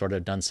 which has sort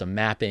of done some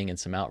mapping and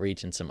some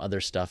outreach and some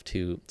other stuff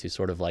to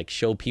sort of like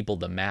show people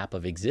the map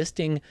of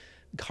existing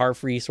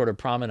car-free sort of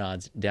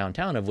promenades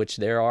downtown, of which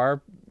there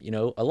are,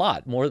 a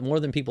lot more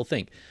than people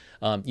think.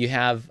 You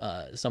have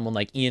someone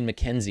like Ian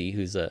McKenzie,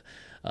 who's a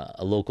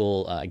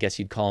local, I guess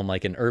you'd call him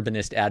like an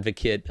urbanist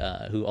advocate,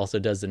 who also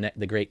does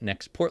the great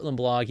Next Portland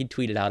blog. He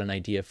tweeted out an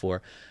idea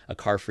for a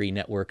car-free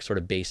network sort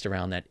of based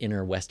around that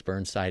inner West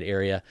Burnside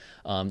area.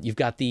 You've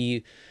got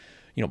the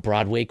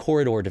Broadway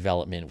corridor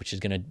development, which is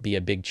going to be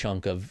a big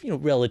chunk of,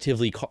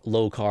 relatively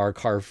low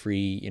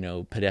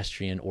car-free,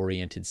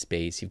 pedestrian-oriented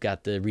space. You've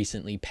got the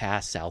recently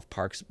passed South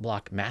Parks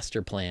Block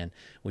Master Plan,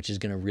 which is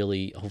going to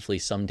really, hopefully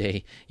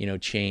someday,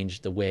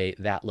 change the way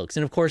that looks.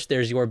 And of course,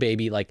 there's your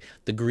baby, like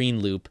the Green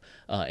Loop,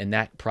 and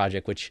that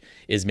project, which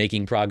is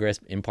making progress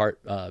in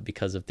part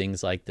because of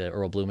things like the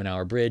Earl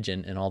Blumenauer Bridge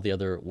and all the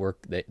other work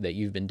that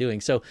you've been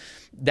doing. So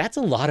that's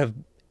a lot of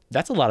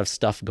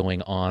stuff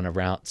going on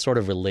around sort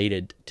of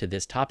related to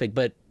this topic.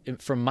 But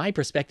from my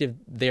perspective,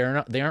 they're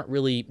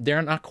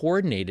not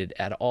coordinated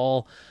at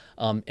all.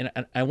 And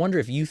I wonder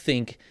if you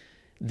think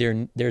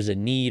there's a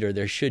need, or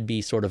there should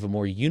be sort of a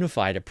more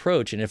unified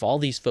approach. And if all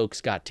these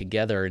folks got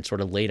together and sort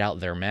of laid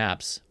out their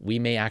maps, we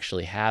may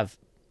actually have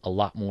a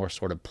lot more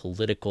sort of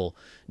political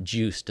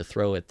juice to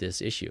throw at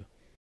this issue.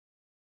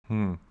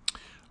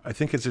 I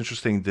think it's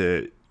interesting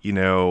that,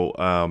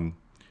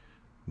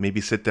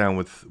 maybe sit down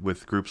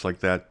with groups like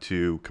that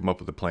to come up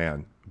with a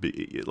plan.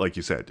 Like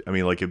you said, I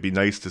mean, like it'd be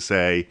nice to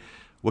say,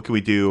 what can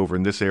we do over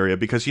in this area?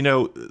 Because,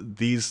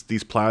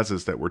 these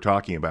plazas that we're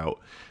talking about,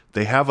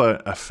 they have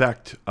an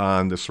effect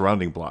on the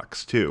surrounding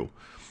blocks too.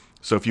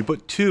 So if you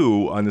put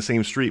two on the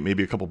same street,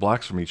 maybe a couple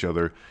blocks from each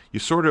other, you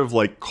sort of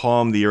like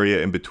calm the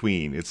area in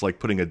between. It's like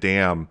putting a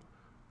dam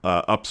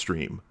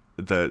upstream.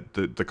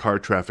 The car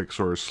traffic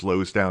sort of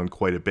slows down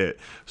quite a bit.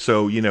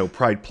 So,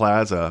 Pride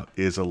Plaza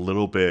is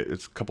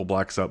it's a couple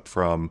blocks up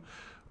from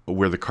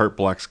where the cart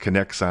blocks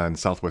connects on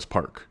Southwest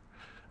Park.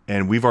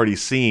 And we've already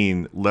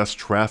seen less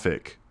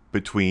traffic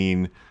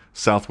between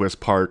Southwest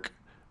Park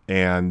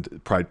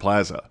and Pride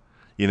Plaza,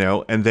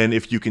 and then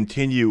if you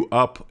continue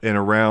up and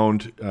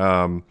around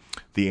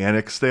the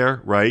annex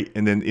there, right,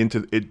 and then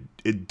into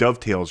it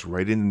dovetails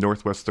right into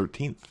Northwest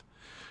 13th,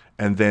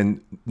 and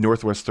then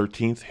Northwest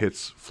 13th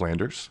hits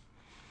Flanders,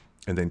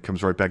 and then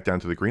comes right back down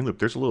to the Green Loop.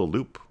 There's a little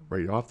loop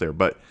right off there,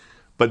 but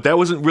that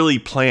wasn't really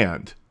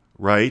planned,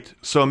 right?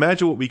 So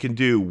imagine what we can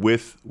do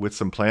with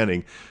some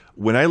planning.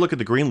 When I look at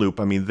the Green Loop,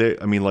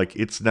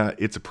 it's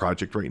a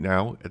project right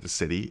now at the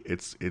city.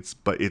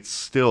 But it's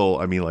still,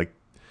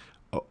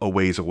 a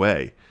ways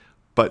away.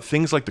 But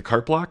things like the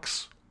cart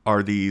blocks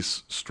are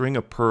these string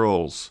of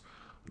pearls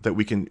that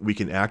we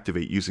can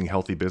activate using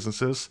healthy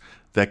businesses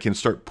that can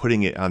start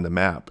putting it on the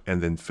map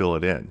and then fill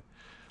it in.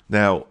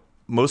 Now,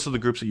 most of the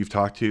groups that you've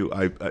talked to,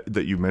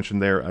 that you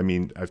mentioned there,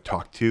 I've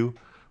talked to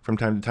from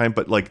time to time,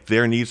 but like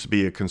there needs to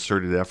be a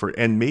concerted effort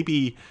and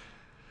maybe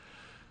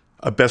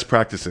best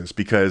practices,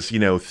 because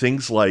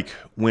things like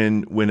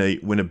when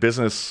a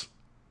business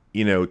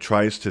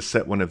tries to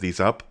set one of these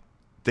up,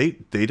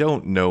 they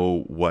don't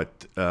know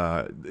what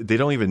they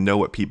don't even know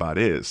what PBOT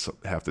is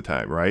half the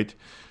time, right?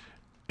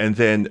 And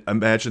then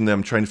imagine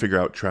them trying to figure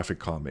out traffic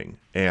calming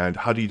and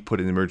how do you put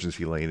an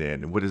emergency lane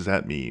in and what does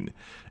that mean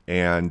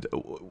and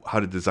how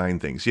to design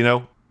things.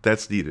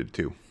 That's needed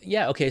too.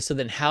 Yeah. Okay. So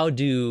then how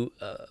do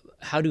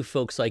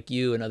folks like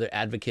you and other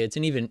advocates,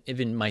 and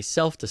even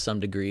myself to some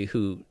degree,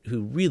 who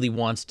really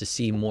wants to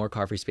see more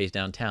car-free space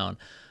downtown,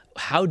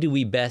 how do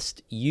we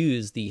best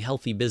use the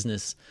Healthy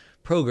Business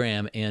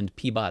program and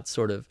PBOT's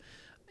sort of,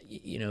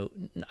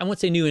 I won't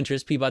say new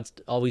interest. PBOT's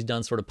always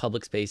done sort of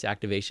public space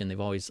activation. They've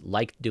always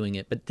liked doing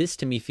it. But this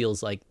to me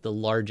feels like the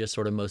largest,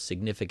 sort of most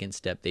significant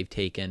step they've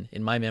taken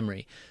in my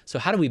memory. So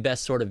how do we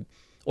best sort of,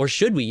 or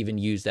should we even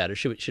use that, or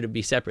should it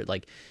be separate?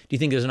 Like, do you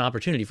think there's an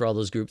opportunity for all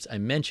those groups I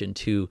mentioned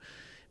to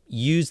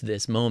use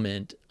this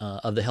moment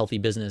of the Healthy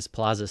Business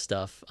Plaza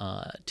stuff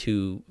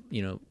to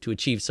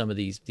achieve some of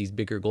these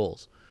bigger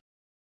goals?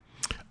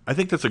 I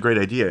think that's a great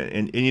idea.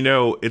 And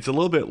it's a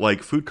little bit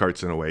like food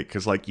carts in a way,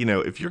 because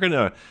if you're going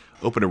to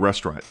open a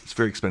restaurant, it's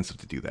very expensive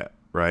to do that,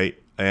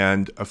 right?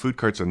 And a food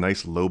cart's a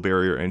nice low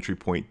barrier entry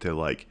point to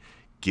like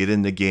get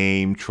in the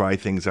game, try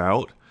things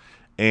out.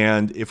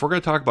 And if we're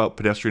going to talk about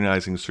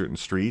pedestrianizing certain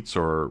streets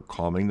or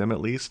calming them at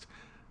least,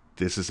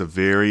 this is a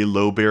very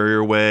low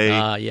barrier way,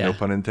 no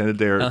pun intended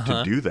there,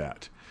 to do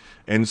that.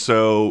 And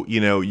so,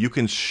 you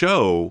can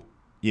show,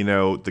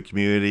 the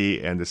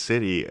community and the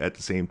city at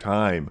the same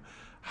time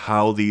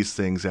how these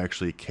things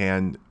actually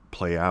can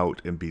play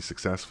out and be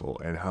successful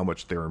and how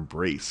much they're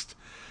embraced.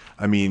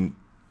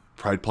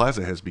 Pride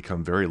Plaza has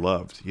become very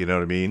loved, you know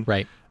what I mean?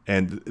 Right.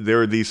 And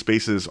there are these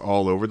spaces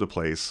all over the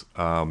place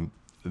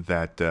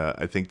that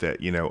I think that,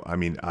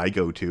 I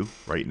go to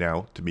right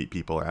now to meet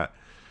people at.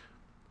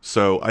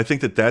 So I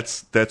think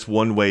that's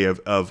one way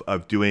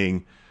of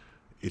doing,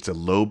 it's a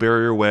low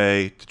barrier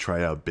way to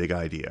try out a big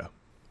idea.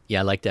 Yeah,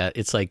 I like that.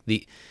 It's like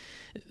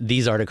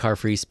these are to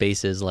car-free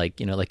spaces, like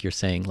you're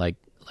saying, like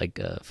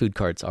food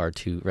carts are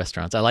to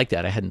restaurants. I like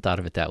that. I hadn't thought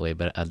of it that way,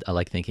 but I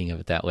like thinking of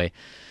it that way.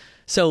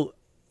 So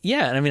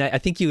yeah, I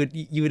think you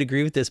would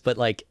agree with this, but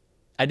like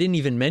I didn't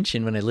even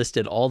mention when I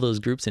listed all those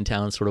groups in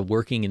town sort of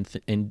working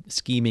and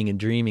scheming and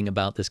dreaming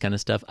about this kind of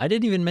stuff, I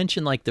didn't even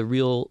mention like the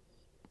real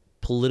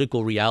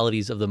political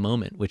realities of the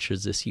moment, which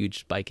is this huge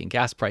spike in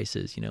gas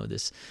prices,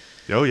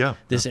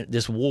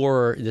 this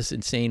war, this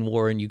insane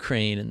war in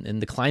Ukraine,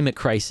 and the climate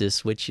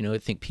crisis, which, I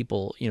think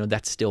people,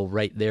 that's still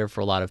right there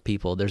for a lot of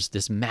people. There's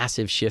this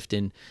massive shift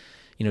in,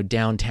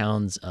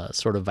 downtown's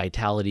sort of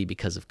vitality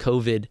because of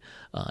COVID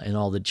and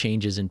all the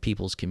changes in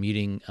people's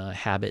commuting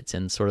habits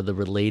and sort of the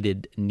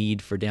related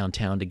need for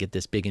downtown to get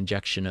this big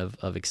injection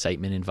of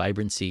excitement and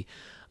vibrancy.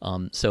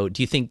 So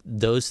do you think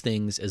those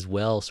things as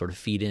well sort of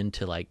feed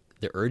into like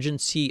the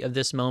urgency of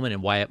this moment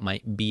and why it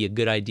might be a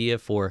good idea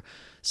for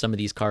some of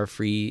these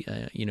car-free,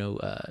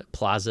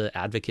 plaza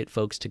advocate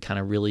folks to kind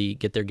of really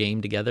get their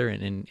game together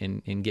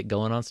and get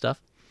going on stuff?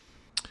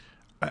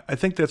 I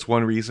think that's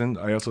one reason.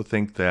 I also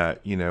think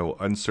that,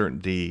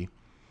 uncertainty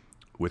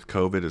with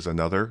COVID is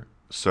another.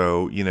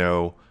 So,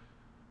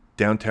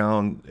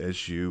 downtown,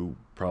 as you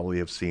probably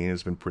have seen,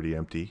 has been pretty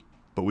empty.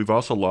 But we've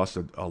also lost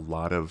a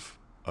lot of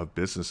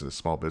businesses,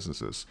 small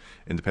businesses,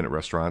 independent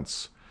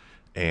restaurants,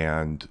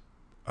 and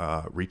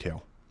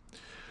retail.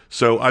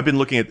 So I've been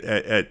looking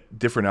at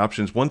different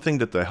options. One thing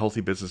that the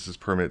Healthy Businesses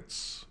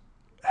permits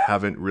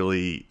haven't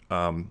really,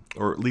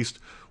 or at least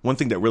one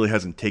thing that really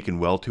hasn't taken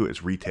well to it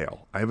is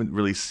retail. I haven't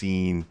really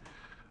seen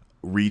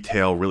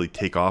retail really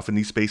take off in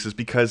these spaces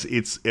because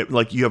it's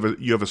like you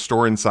have a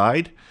store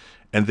inside,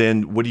 And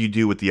then what do you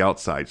do with the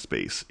outside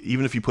space?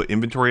 Even if you put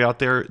inventory out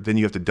there, then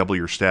you have to double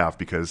your staff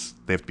because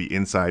they have to be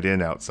inside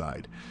and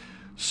outside.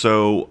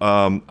 So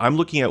I'm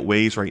looking at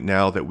ways right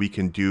now that we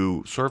can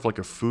do sort of like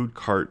a food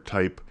cart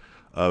type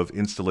of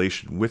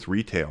installation with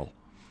retail,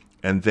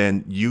 and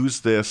then use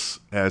this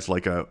as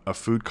like a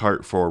food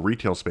cart for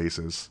retail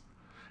spaces.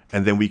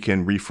 And then we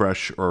can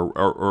refresh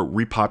or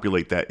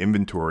repopulate that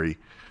inventory.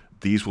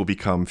 These will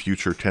become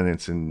future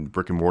tenants in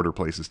brick and mortar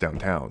places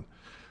downtown.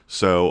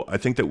 So I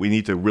think that we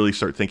need to really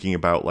start thinking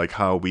about like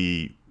how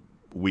we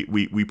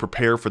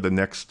prepare for the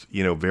next,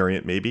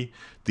 variant maybe.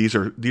 These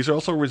are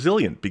also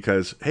resilient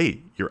because,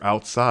 hey, you're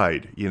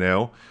outside,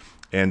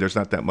 and there's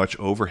not that much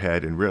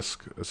overhead and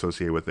risk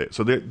associated with it.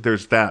 So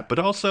there's that. But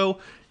also,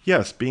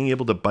 yes, being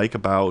able to bike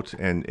about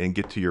and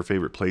get to your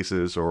favorite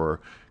places or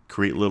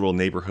create little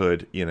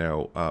neighborhood,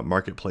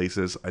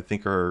 marketplaces, I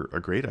think are a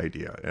great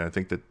idea. And I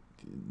think that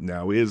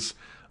now is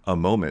a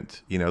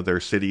moment. There are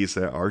cities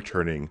that are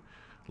turning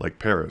like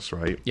Paris,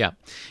 right? Yeah,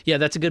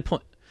 that's a good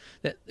point.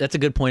 That's a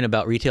good point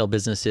about retail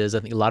businesses. I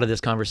think a lot of this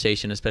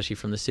conversation, especially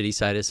from the city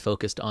side, is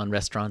focused on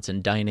restaurants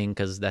and dining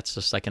because that's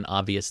just like an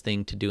obvious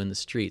thing to do in the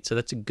street. So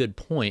that's a good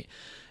point.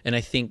 And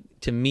I think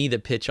to me, the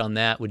pitch on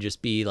that would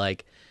just be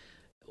like,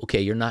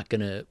 okay, you're not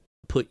going to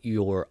put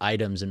your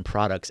items and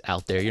products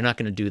out there. You're not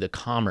going to do the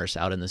commerce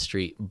out in the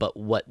street. But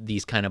what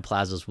these kind of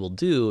plazas will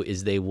do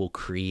is they will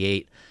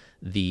create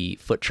the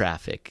foot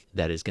traffic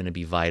that is going to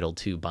be vital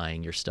to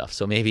buying your stuff.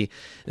 So maybe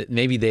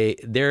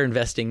they're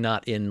investing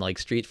not in like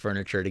street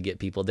furniture to get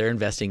people. They're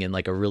investing in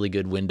like a really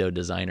good window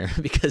designer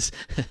because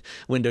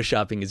window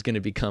shopping is going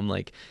to become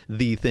like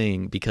the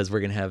thing because we're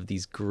going to have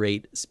these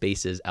great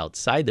spaces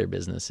outside their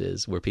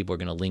businesses where people are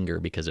going to linger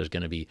because there's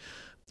going to be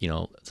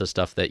the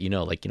stuff that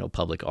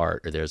public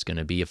art, or there's going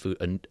to be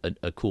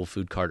a cool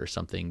food cart or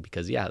something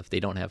because if they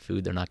don't have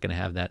food, they're not going to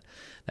have that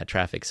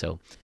traffic. So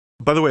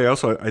by the way,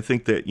 also, I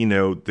think that,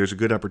 there's a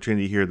good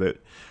opportunity here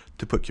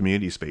to put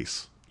community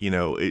space.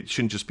 It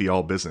shouldn't just be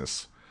all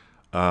business.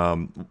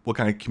 What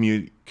kind of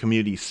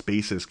community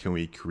spaces can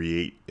we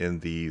create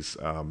in these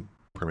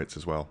permits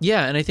as well?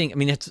 Yeah, and I think,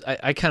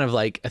 I kind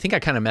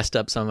of messed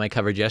up some of my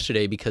coverage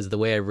yesterday because the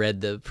way I read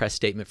the press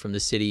statement from the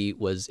city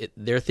was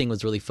their thing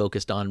was really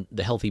focused on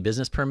the healthy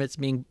business permits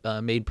being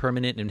made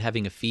permanent and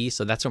having a fee.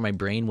 So that's where my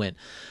brain went.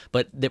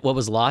 But what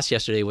was lost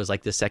yesterday was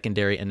like the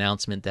secondary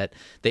announcement that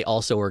they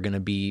also are going to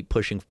be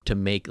pushing to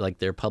make like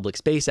their public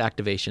space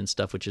activation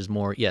stuff, which is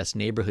more,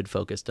 neighborhood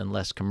focused and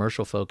less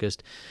commercial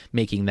focused,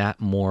 making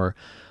that more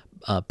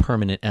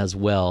permanent as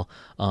well.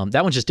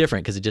 That one's just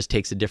different because it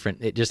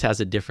just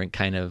has a different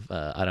kind of,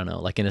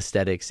 like an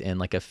aesthetics and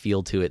like a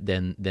feel to it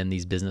than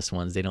these business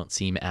ones. They don't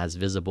seem as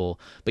visible,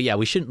 but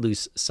we shouldn't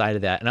lose sight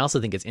of that. And I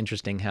also think it's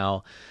interesting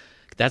how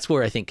that's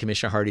where I think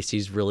Commissioner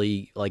Hardesty's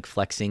really like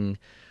flexing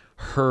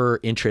her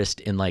interest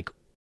in like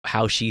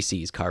how she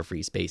sees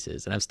car-free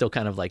spaces. And I'm still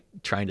kind of like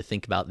trying to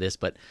think about this,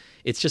 but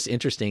it's just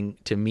interesting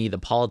to me, the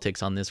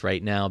politics on this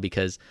right now,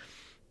 because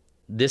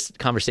this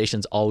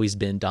conversation's always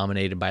been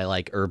dominated by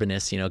like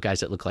urbanists,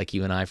 guys that look like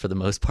you and I for the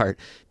most part,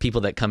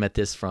 people that come at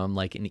this from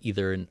like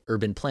either an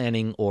urban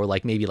planning or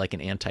like maybe like an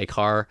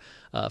anti-car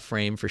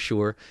frame for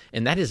sure.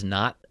 And that is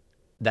not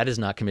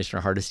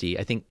Commissioner Hardesty.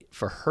 I think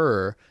for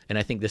her, and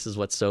I think this is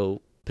what's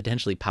so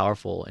potentially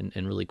powerful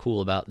and really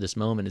cool about this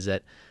moment, is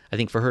that I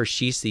think for her,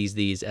 she sees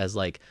these as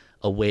like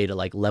a way to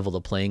like level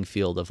the playing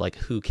field of like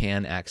who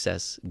can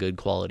access good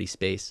quality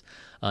space.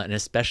 And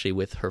especially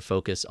with her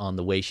focus on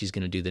the way she's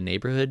going to do the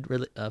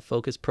neighborhood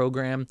focus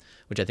program,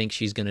 which I think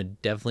she's going to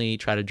definitely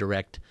try to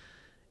direct.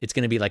 It's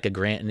going to be like a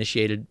grant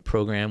initiated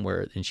program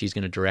and she's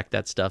going to direct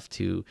that stuff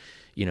to,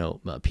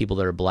 people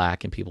that are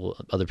Black and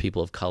other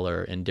people of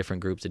color and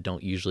different groups that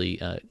don't usually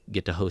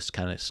get to host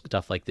kind of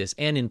stuff like this,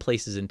 and in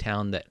places in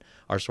town that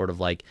are sort of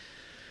like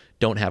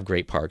don't have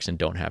great parks and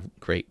don't have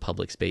great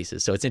public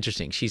spaces. So it's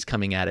interesting. She's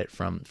coming at it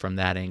from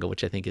that angle,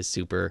 which I think is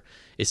super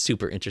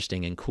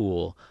interesting and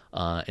cool.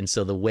 And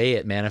so the way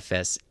it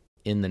manifests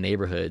in the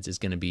neighborhoods is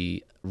going to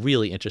be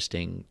really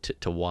interesting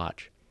to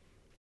watch.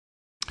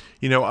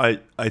 I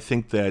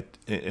think that,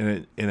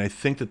 and I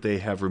think that they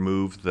have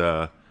removed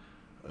so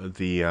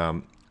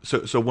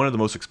one of the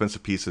most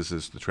expensive pieces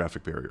is the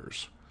traffic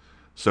barriers.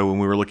 So when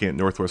we were looking at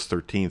Northwest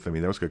 13th, that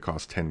was going to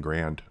cost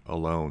 $10,000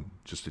 alone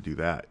just to do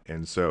that.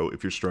 And so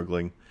if you're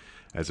struggling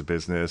as a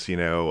business,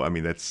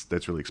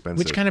 that's really expensive.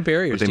 Which kind of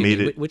barriers?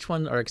 Which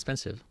ones are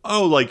expensive?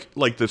 Oh,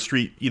 like the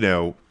street,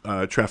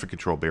 traffic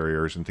control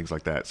barriers and things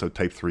like that. So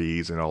type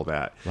 3s and all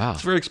that. Wow.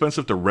 It's very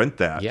expensive to rent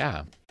that.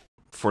 Yeah.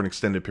 For an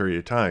extended period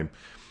of time.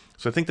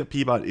 So I think that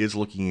PBOT is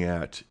looking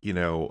at,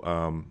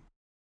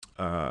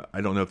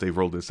 I don't know if they've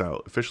rolled this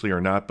out officially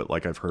or not, but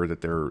like I've heard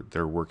that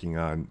they're working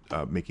on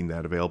making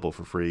that available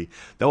for free.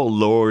 That will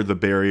lower the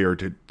barrier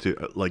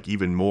to like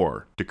even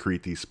more to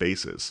create these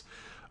spaces,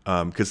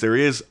 because there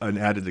is an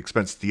added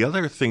expense. The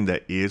other thing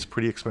that is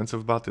pretty expensive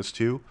about this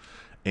too,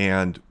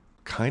 and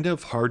kind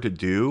of hard to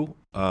do,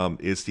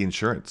 is the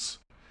insurance.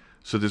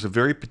 So there's a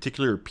very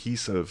particular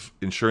piece of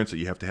insurance that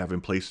you have to have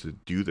in place to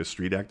do the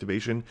street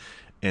activation.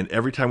 And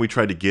every time we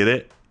try to get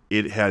it,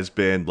 it has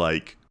been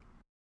like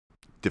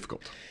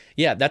difficult.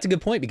 Yeah, that's a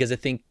good point, because I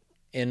think,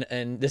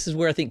 and this is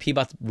where I think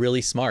PBOT's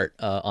really smart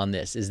on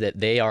this, is that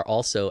they are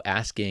also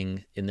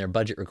asking in their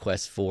budget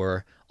requests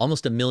for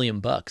almost $1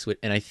 million,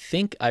 and I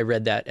think I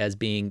read that as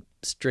being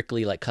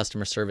strictly like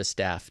customer service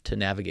staff to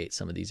navigate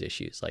some of these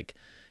issues, like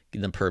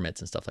the permits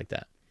and stuff like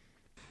that.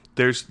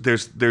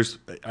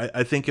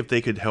 I think if they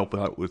could help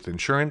out with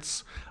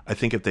insurance, I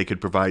think if they could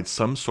provide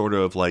some sort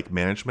of like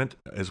management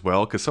as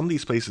well, because some of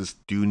these places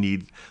do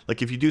need,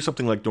 like if you do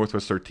something like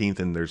Northwest 13th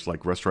and there's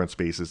like restaurant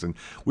spaces, and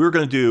we were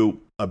going to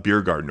do a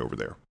beer garden over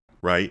there,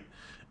 right?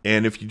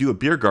 And if you do a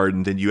beer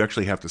garden, then you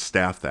actually have to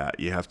staff that.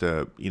 You have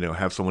to,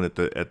 have someone at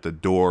the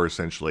door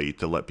essentially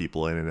to let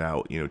people in and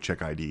out,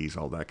 check IDs,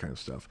 all that kind of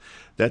stuff.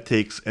 That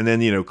takes, and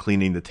then,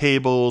 cleaning the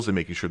tables and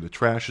making sure the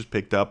trash is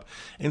picked up.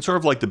 And sort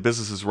of like the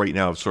businesses right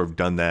now have sort of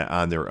done that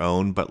on their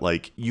own, but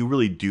like you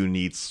really do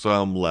need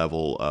some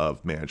level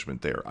of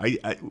management there.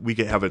 We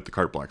can have it at the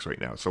cart blocks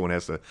right now. Someone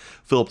has to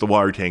fill up the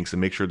water tanks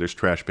and make sure there's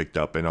trash picked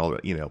up and all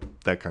that,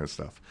 that kind of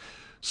stuff.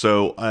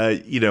 So,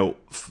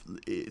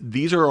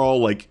 these are all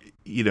like,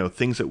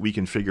 things that we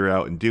can figure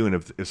out and do. And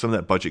if some of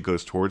that budget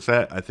goes towards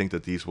that, I think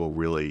that these will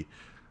really,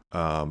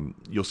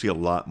 you'll see a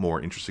lot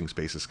more interesting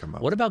spaces come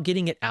up. What about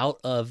getting it out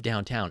of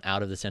downtown,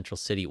 out of the central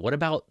city? What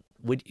about,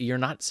 you're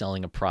not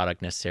selling a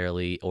product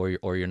necessarily,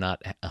 or you're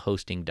not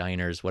hosting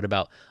diners. What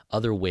about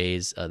other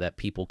ways that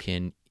people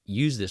can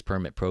use this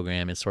permit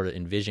program and sort of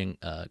envision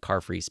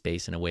car-free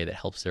space in a way that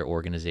helps their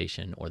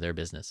organization or their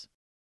business?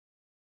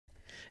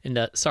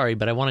 And sorry,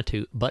 but I wanted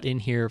to butt in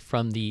here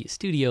from the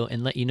studio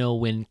and let you know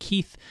when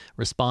Keith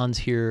responds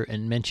here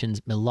and mentions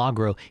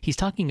Milagro, he's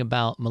talking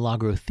about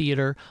Milagro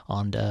Theater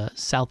on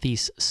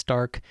Southeast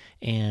Stark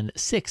and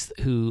 6th,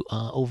 who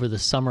over the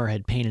summer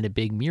had painted a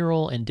big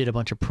mural and did a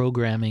bunch of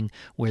programming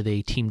where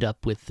they teamed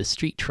up with the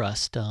Street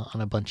Trust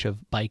on a bunch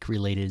of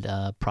bike-related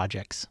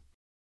projects.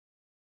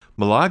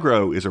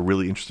 Milagro is a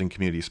really interesting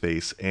community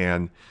space,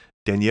 and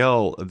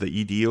Danielle,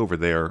 the ED over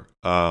there,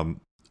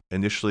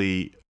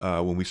 initially,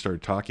 when we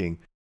started talking,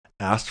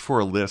 asked for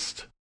a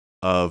list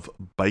of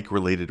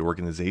bike-related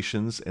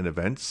organizations and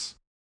events,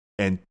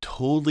 and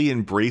totally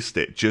embraced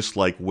it. Just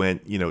like when,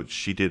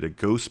 she did a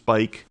ghost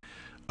bike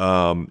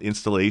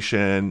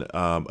installation,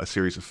 a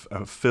series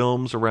of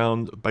films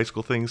around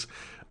bicycle things.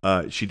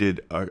 She did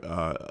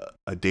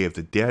a Day of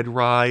the Dead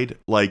ride.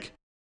 Like,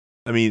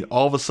 I mean,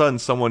 all of a sudden,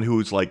 someone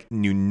who's like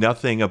knew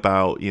nothing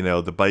about,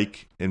 the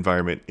bike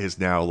environment is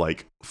now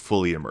like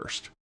fully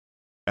immersed.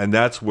 And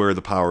that's where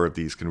the power of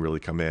these can really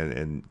come in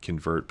and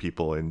convert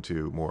people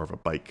into more of a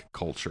bike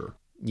culture,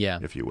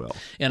 if you will.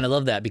 And I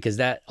love that, because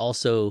that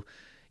also,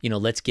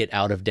 let's get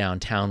out of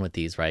downtown with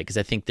these, right? Because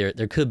I think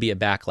there could be a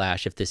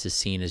backlash if this is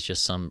seen as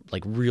just some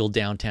like real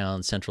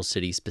downtown central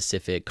city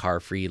specific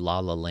car-free La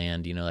La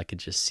Land. I could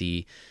just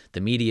see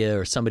the media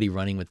or somebody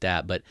running with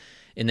that.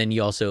 And then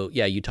you also,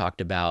 you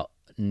talked about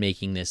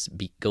making this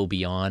go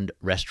beyond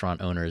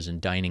restaurant owners and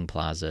dining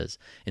plazas.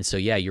 And so,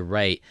 you're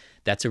right.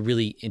 That's a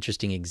really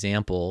interesting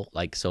example.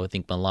 So I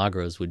think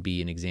Milagros would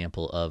be an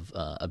example of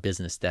a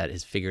business that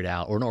has figured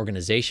out, or an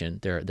organization,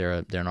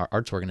 they're an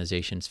arts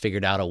organization, has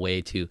figured out a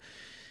way to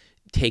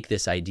take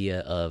this idea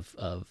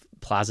of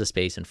plaza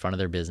space in front of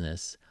their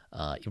business,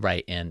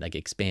 right, and like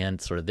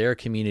expand sort of their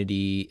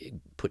community,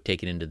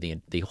 take it into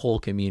the whole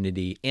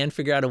community, and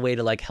figure out a way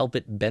to like help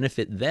it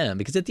benefit them.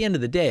 Because at the end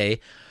of the day,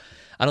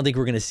 I don't think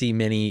we're going to see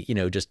many,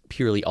 just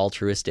purely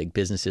altruistic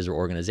businesses or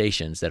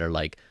organizations that are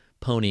like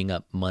ponying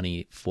up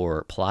money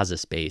for plaza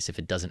space if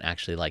it doesn't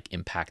actually like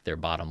impact their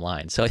bottom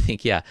line. So I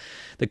think,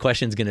 the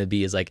question is going to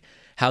be is like,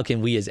 how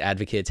can we as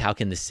advocates, how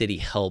can the city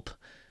help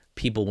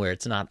people where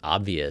it's not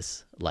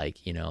obvious? Like,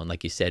 and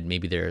like you said,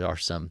 maybe there are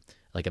some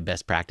like a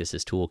best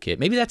practices toolkit.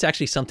 Maybe that's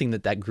actually something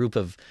that group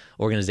of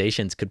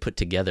organizations could put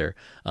together.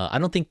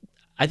 I think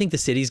the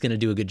city's going to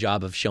do a good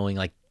job of showing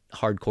like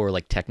hardcore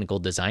like technical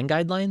design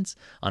guidelines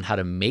on how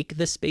to make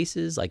the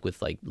spaces, like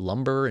with like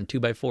lumber and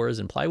 2x4s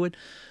and plywood,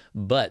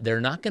 but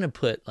they're not going to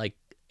put like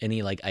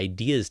any like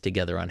ideas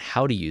together on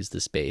how to use the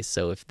space.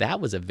 So if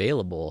that was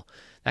available,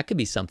 that could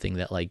be something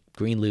that like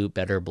Green Loop,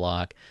 Better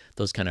Block,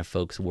 those kind of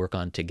folks work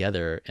on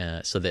together,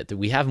 so that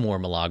we have more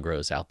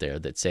Milagros out there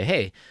that say,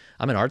 hey,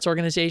 I'm an arts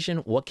organization.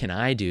 What can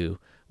I do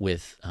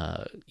with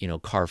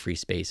car-free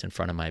space in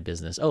front of my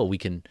business? Oh, we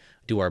can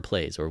do our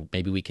plays, or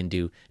maybe we can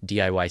do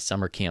DIY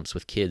summer camps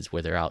with kids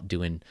where they're out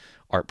doing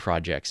art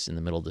projects in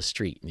the middle of the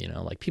street.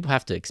 Like people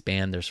have to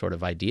expand their sort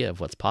of idea of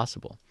what's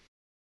possible.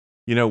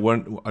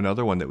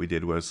 Another one that we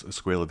did was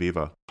Escuela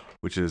Viva,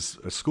 which is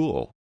a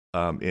school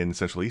in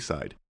Central East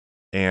Side.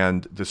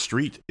 And the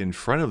street in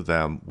front of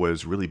them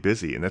was really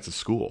busy, and that's a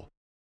school.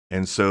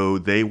 And so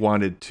they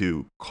wanted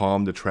to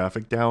calm the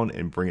traffic down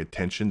and bring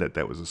attention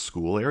that was a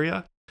school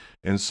area.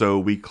 And so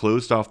we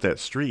closed off that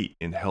street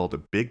and held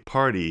a big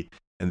party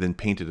and then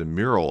painted a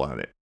mural on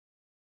it.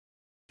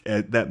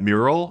 And that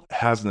mural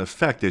has an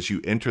effect as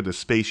you enter the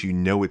space,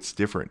 it's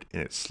different,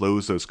 and it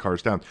slows those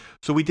cars down.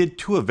 So we did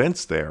 2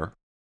 events there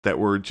that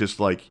were just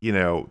like,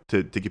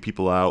 to get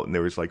people out, and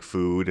there was like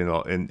food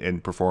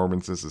and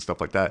performances and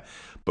stuff like that.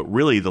 But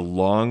really the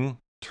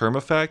long-term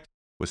effect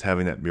was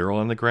having that mural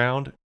on the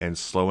ground and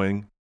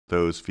slowing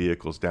those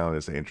vehicles down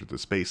as they entered the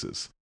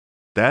spaces.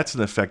 That's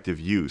an effective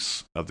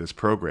use of this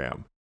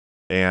program.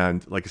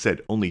 And like I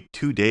said, only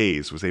 2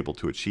 days was able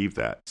to achieve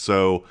that.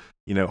 So,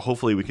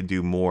 hopefully we can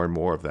do more and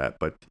more of that.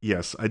 But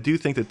yes, I do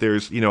think that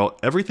there's,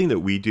 everything that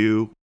we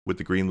do with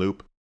the Green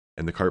Loop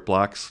and the cart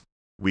blocks,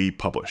 we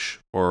publish,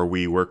 or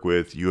we work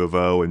with U of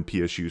O and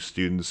PSU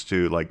students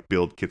to like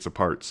build kits of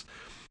parts.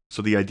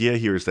 So the idea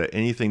here is that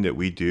anything that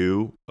we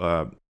do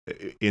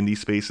in these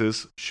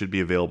spaces should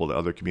be available to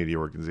other community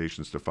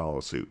organizations to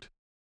follow suit.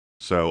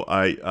 So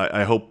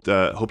I hope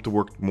to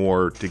work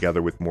more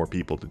together with more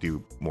people to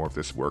do more of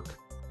this work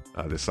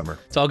this summer.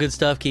 It's all good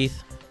stuff,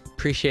 Keith.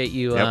 Appreciate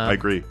you. Yep, I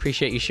agree.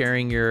 Appreciate you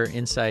sharing your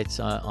insights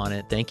on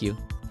it. Thank you.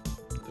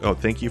 Oh,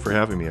 thank you for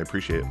having me. I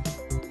appreciate it.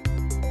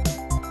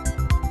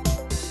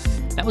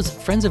 That was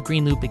Friends of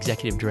Green Loop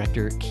Executive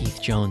Director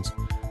Keith Jones.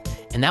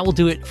 And that will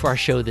do it for our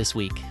show this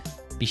week.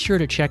 Be sure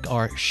to check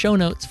our show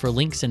notes for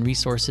links and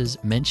resources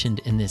mentioned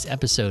in this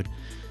episode.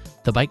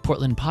 The Bike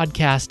Portland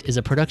podcast is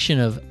a production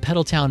of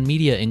Pedaltown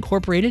Media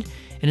Incorporated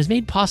and is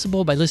made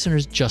possible by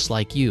listeners just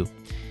like you.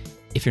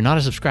 If you're not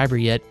a subscriber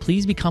yet,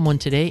 please become one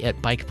today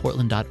at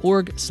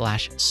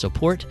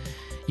bikeportland.org/support.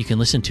 You can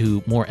listen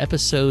to more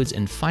episodes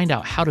and find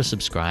out how to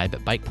subscribe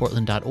at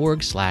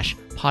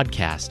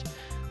bikeportland.org/podcast.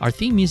 Our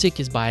theme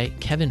music is by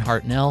Kevin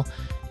Hartnell,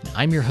 and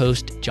I'm your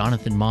host,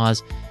 Jonathan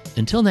Moz.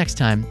 Until next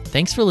time,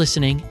 thanks for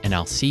listening, and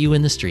I'll see you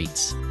in the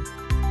streets.